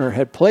purse's owner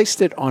had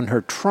placed it on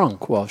her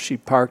trunk while she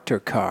parked her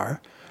car,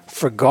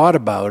 forgot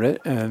about it,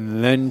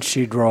 and then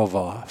she drove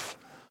off.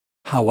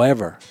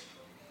 However,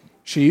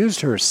 she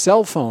used her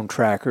cell phone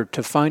tracker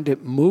to find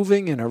it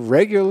moving in a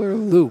regular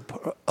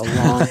loop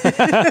along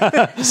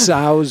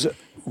Sow's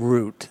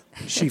route.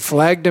 She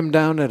flagged him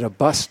down at a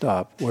bus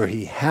stop where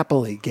he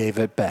happily gave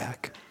it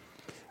back.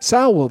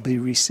 Sal will be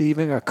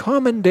receiving a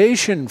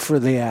commendation for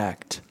the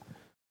act.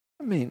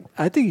 I mean,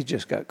 I think he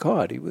just got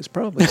caught. He was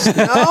probably...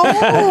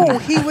 No,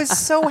 he was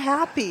so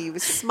happy. He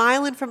was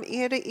smiling from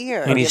ear to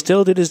ear. And he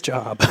still did his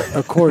job.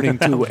 According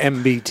to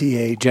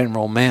MBTA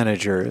General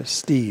Manager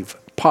Steve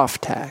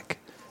Poftak.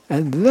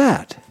 And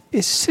that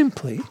is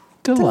simply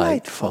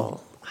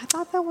delightful. I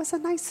thought that was a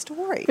nice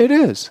story. It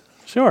is.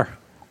 Sure.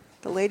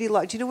 The lady,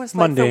 do you know what it's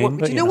Mundane, like?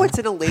 but Do you know what's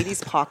in a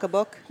lady's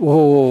pocketbook?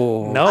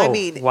 Whoa! No, I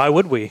mean, why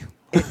would we?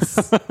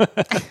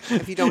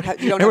 If you don't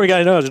have, Every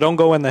guy knows. Don't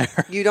go in there.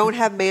 You don't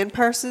have man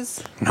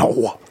purses.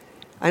 No.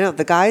 I know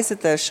the guys at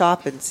the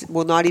shop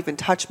will not even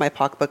touch my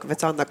pocketbook if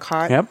it's on the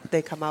cart. Yep.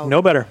 They come out.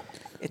 No better.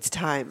 It's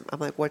time. I'm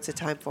like, what's it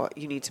time for?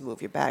 You need to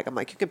move your bag. I'm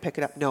like, you can pick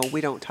it up. No,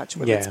 we don't touch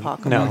women's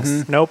pocketbooks.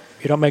 No. Nope.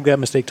 You don't make that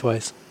mistake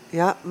twice.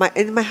 Yeah, my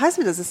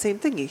husband does the same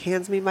thing. He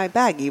hands me my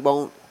bag. He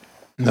won't.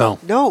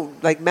 No.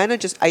 Like men are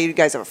just. Are you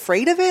guys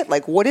afraid of it?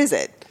 Like, what is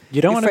it?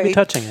 You don't want to be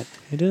touching it.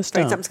 You just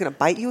afraid don't. something's going to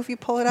bite you if you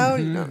pull it out.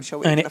 You know, show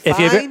what And you're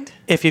going to find.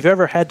 if you've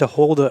ever had to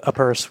hold a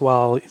purse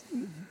while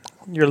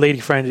your lady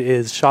friend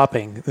is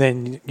shopping,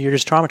 then you're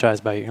just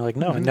traumatized by it. You're like,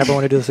 no, I never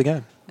want to do this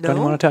again. Don't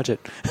even want to touch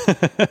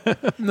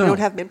it. You don't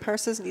have men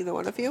purses, neither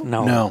one of you?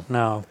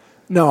 No.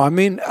 No, I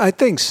mean, I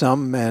think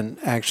some men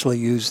actually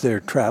use their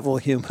travel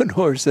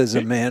humidors as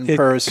a man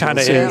purse. Kind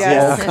of There's is.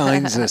 all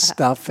kinds of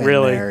stuff in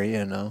Really? there,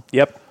 you know.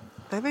 Yep.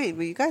 I mean,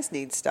 well, you guys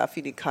need stuff.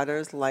 You need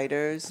cutters,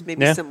 lighters,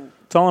 maybe Yeah. some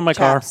It's all in my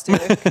car.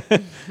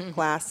 chapstick,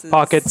 glasses,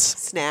 Pockets.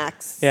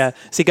 snacks. Yeah.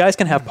 See, guys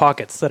can have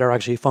pockets that are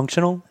actually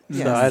functional.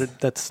 Yes. So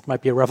that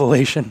might be a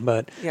revelation,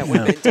 but... Yeah,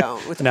 women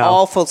don't. With No.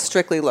 all full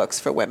strictly looks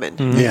for women.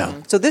 Yeah.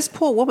 So this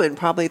poor woman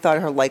probably thought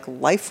her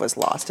life was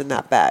lost in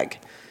that bag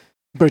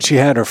But she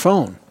had her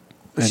phone.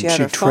 And She had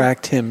she her phone.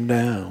 tracked him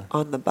down.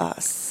 on the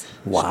bus.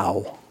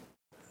 Wow.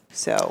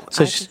 So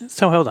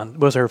So hold on.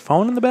 Was her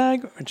phone in the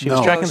bag? Or she was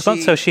No. tracking the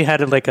phone? So she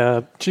had like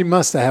a She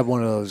must have had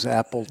one of those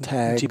Apple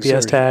tags.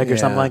 GPS tag or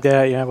something like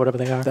that. Yeah, whatever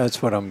they are.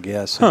 That's what I'm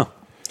guessing. Huh.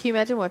 Can you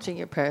imagine watching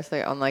your purse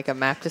on like a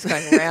map just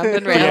going round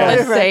and round Yeah.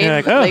 the same? You're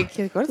like, oh.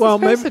 Like, what is Well,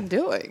 this maybe- person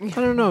doing? I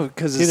don't know,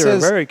 because it Either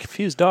says a very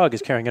confused dog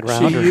is carrying it she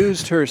around. or-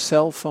 used her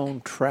cell phone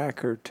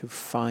tracker to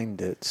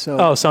find it.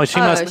 So, so she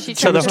must. she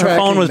So her tracking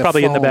phone was the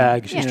probably in the phone.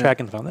 bag. She's Yeah.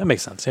 tracking the phone. That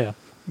makes sense. Yeah.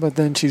 But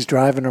then she's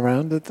driving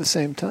around at the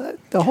same time.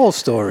 The whole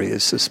story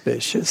is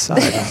suspicious. I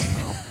don't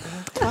know.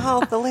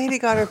 well, the lady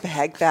got her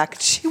bag back.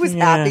 She was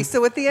Yeah. happy.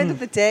 So at the end of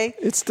the day,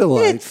 It's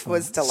delightful. it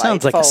was delightful.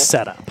 Sounds like a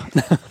setup.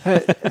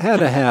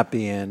 Had a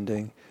happy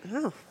ending.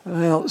 Oh.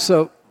 Well,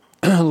 so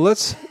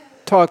let's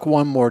talk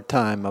one more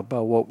time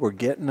about what we're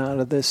getting out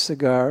of this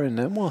cigar, and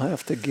then we'll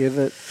have to give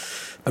it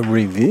a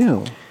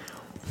review.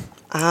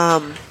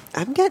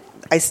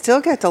 I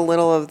still get a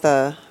little of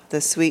the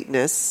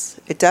sweetness.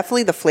 It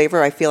definitely, the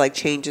flavor I feel like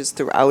changes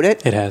throughout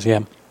it. It has, yeah.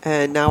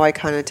 And now I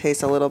kind of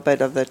taste a little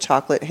bit of the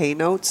chocolate hay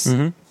notes.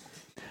 Mm-hmm.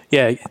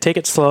 Yeah, take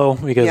it slow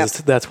because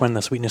Yep. that's when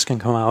the sweetness can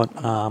come out.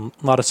 A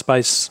lot of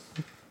spice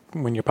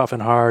when you're puffing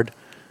hard.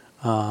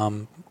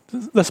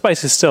 The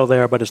spice is still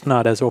there, but it's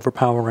not as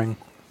overpowering.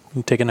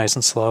 You take it nice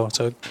and slow,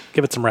 so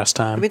give it some rest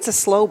I time. mean, it's a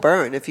slow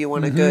burn if you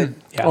want a good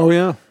Yeah. Oh,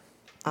 yeah.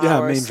 Yeah,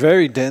 I mean, hours.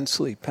 very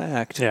densely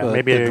packed. Yeah, but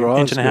maybe the an draw's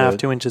inch and a half, good.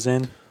 2 inches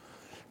in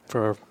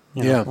for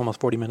Yeah. almost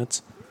 40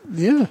 minutes.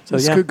 Yeah, So,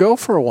 this yeah. could go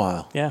for a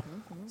while. Yeah,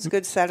 It's a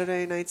good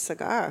Saturday night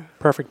cigar.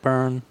 perfect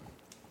burn.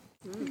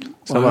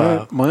 So,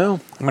 well,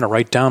 I'm going to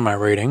write down my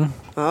rating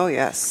Oh,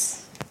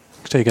 yes.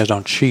 so you guys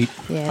don't cheat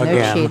Yeah,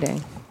 again. no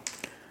cheating.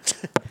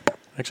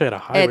 Actually, I had a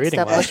high Ed, rating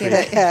stop last looking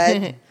week. at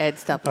Ed. Ed,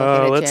 stop looking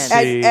at let's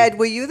Jen. see. Ed,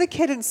 were you the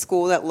kid in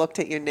school that looked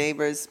at your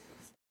neighbor's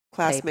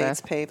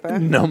classmate's paper?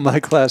 No, my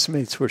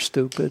classmates were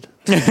stupid.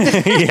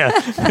 Yeah.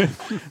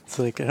 It's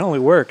like, it only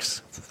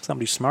works if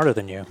somebody's smarter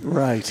than you.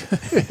 Right.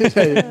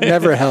 It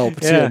never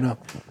helps, Yeah. you know.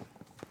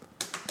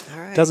 All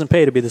right. Doesn't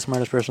pay to be the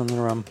smartest person in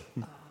the room.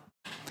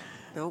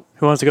 Nope.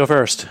 Who wants to go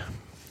first?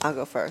 I'll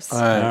go first.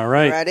 All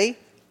right. Ready?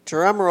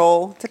 Drum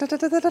roll.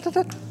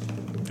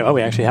 Oh,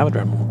 we actually have a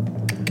drum roll.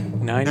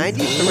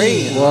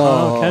 93.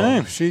 Whoa.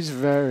 Okay. She's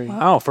very...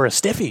 Wow, for a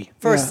stiffy.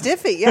 For a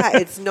stiffy, yeah.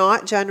 It's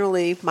not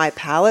generally my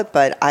palate,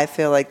 but I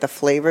feel like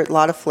a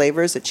lot of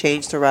flavors that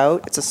change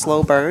throughout. It's a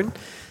slow burn.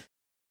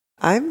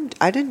 I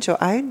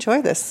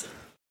enjoy this.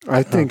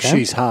 I think Okay.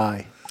 she's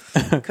high.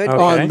 Could be.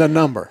 On the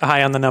number.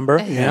 High on the number.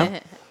 Yeah.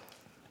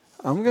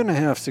 I'm going to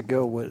have to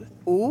go with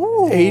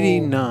Ooh.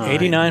 89.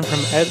 89 from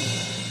Ed.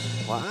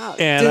 Wow.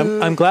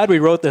 And I'm glad we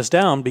wrote this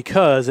down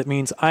because it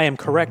means I am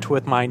correct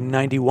with my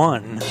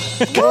 91.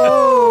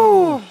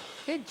 Woo!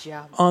 Good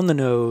job. On the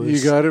nose.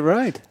 You got it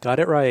right. Got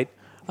it right.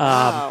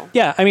 Wow.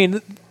 Yeah, I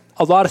mean,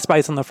 a lot of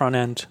spice on the front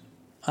end.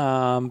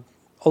 A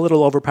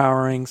little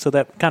overpowering, so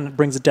that kind of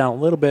brings it down a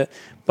little bit.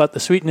 But the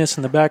sweetness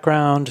in the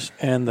background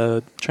and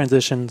the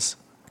transitions,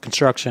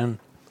 construction,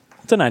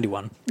 it's a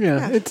 91.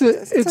 Yeah, It's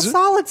a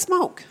solid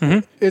smoke.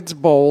 It's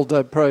bold.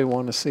 I probably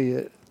want to see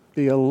it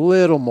be a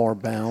little more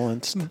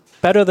balanced.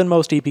 Better than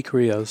most EP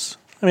Carrillos.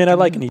 I mean, I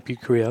like an EP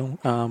Carrillo,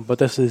 but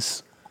this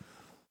is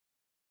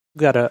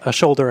got a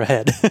shoulder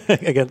ahead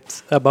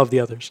above the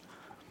others.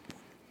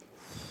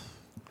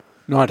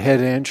 Not head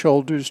and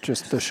shoulders,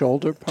 just the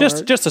shoulder part?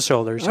 Just the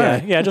shoulders, All yeah.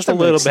 right. Yeah, just a That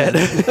little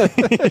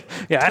makes bit.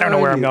 Yeah, I don't know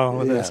where I'm going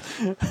with this.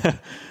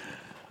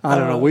 I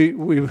don't know.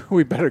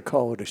 We better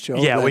call it a show.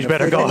 Yeah, then we if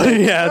better we go. don't-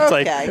 Yeah, it's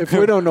like if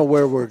we don't know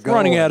where we're going.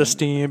 running out of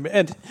steam.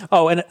 And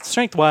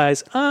strength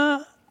wise,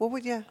 What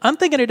would you? I'm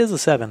thinking it is a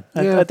 7.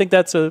 Yeah. I think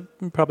that's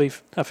probably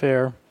a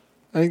fair.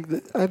 I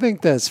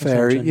think that's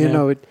fair. Assumption, You yeah.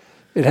 know,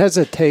 it has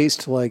a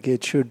taste like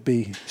it should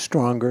be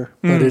stronger,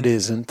 but it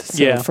isn't.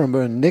 So Yeah. from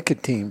a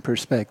nicotine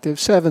perspective,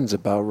 7's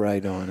about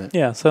right on it.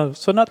 Yeah, so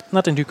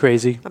nothing too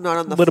crazy. I'm not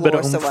on the little floor, bit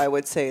of so oomph. I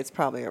would say it's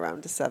probably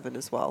around a 7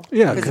 as well.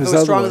 Yeah, because if 'cause it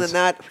was stronger otherwise-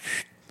 than that,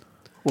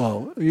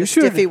 Well, the you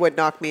should. stiffy would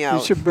knock me You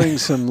out. should bring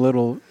some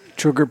little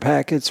sugar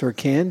packets or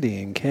candy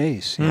in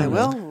case. you I know.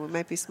 will. We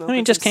might be smoking. I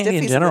mean, just some candy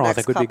in stiffies general, the I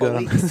next think would be couple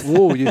good. weeks.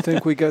 Whoa, you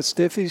think we got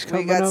stiffies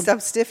coming We got up? some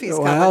stiffies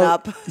Well, coming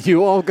up.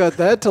 You all got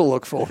that to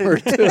look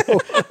forward to.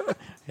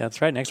 Yeah,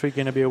 that's right. Next week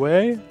you're going to be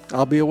away.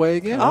 I'll be away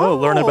again. Oh,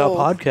 learning about Oh.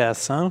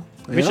 podcasts, huh?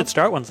 We Yeah. should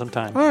start one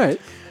sometime. All right.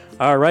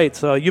 All right,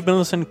 so you've been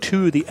listening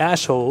to the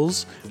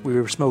Ashholes. We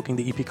were smoking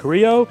the EP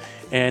Carrillo,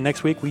 and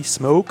next week we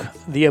smoke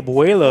the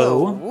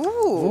Abuelo.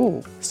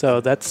 Ooh.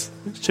 So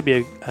should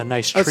be a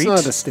nice That's treat.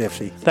 not a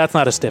stiffy. That's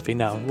not a stiffy.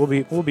 No,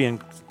 we'll be in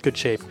good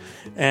shape.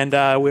 And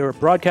we were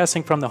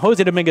broadcasting from the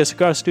Jose Dominguez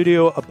Cigar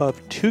Studio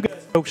above Two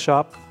Guys Smoke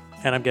Shop,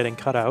 and I'm getting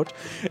cut out.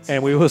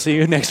 And we will see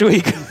you next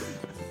week.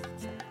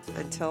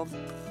 Until.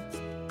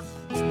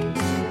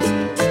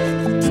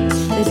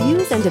 The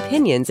views and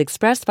opinions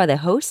expressed by the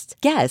hosts,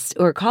 guests,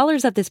 or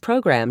callers of this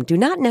program do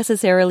not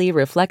necessarily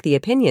reflect the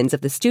opinions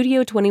of the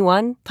Studio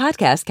 21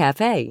 Podcast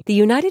Cafe, the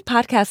United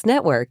Podcast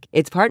Network,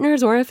 its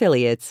partners, or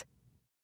affiliates.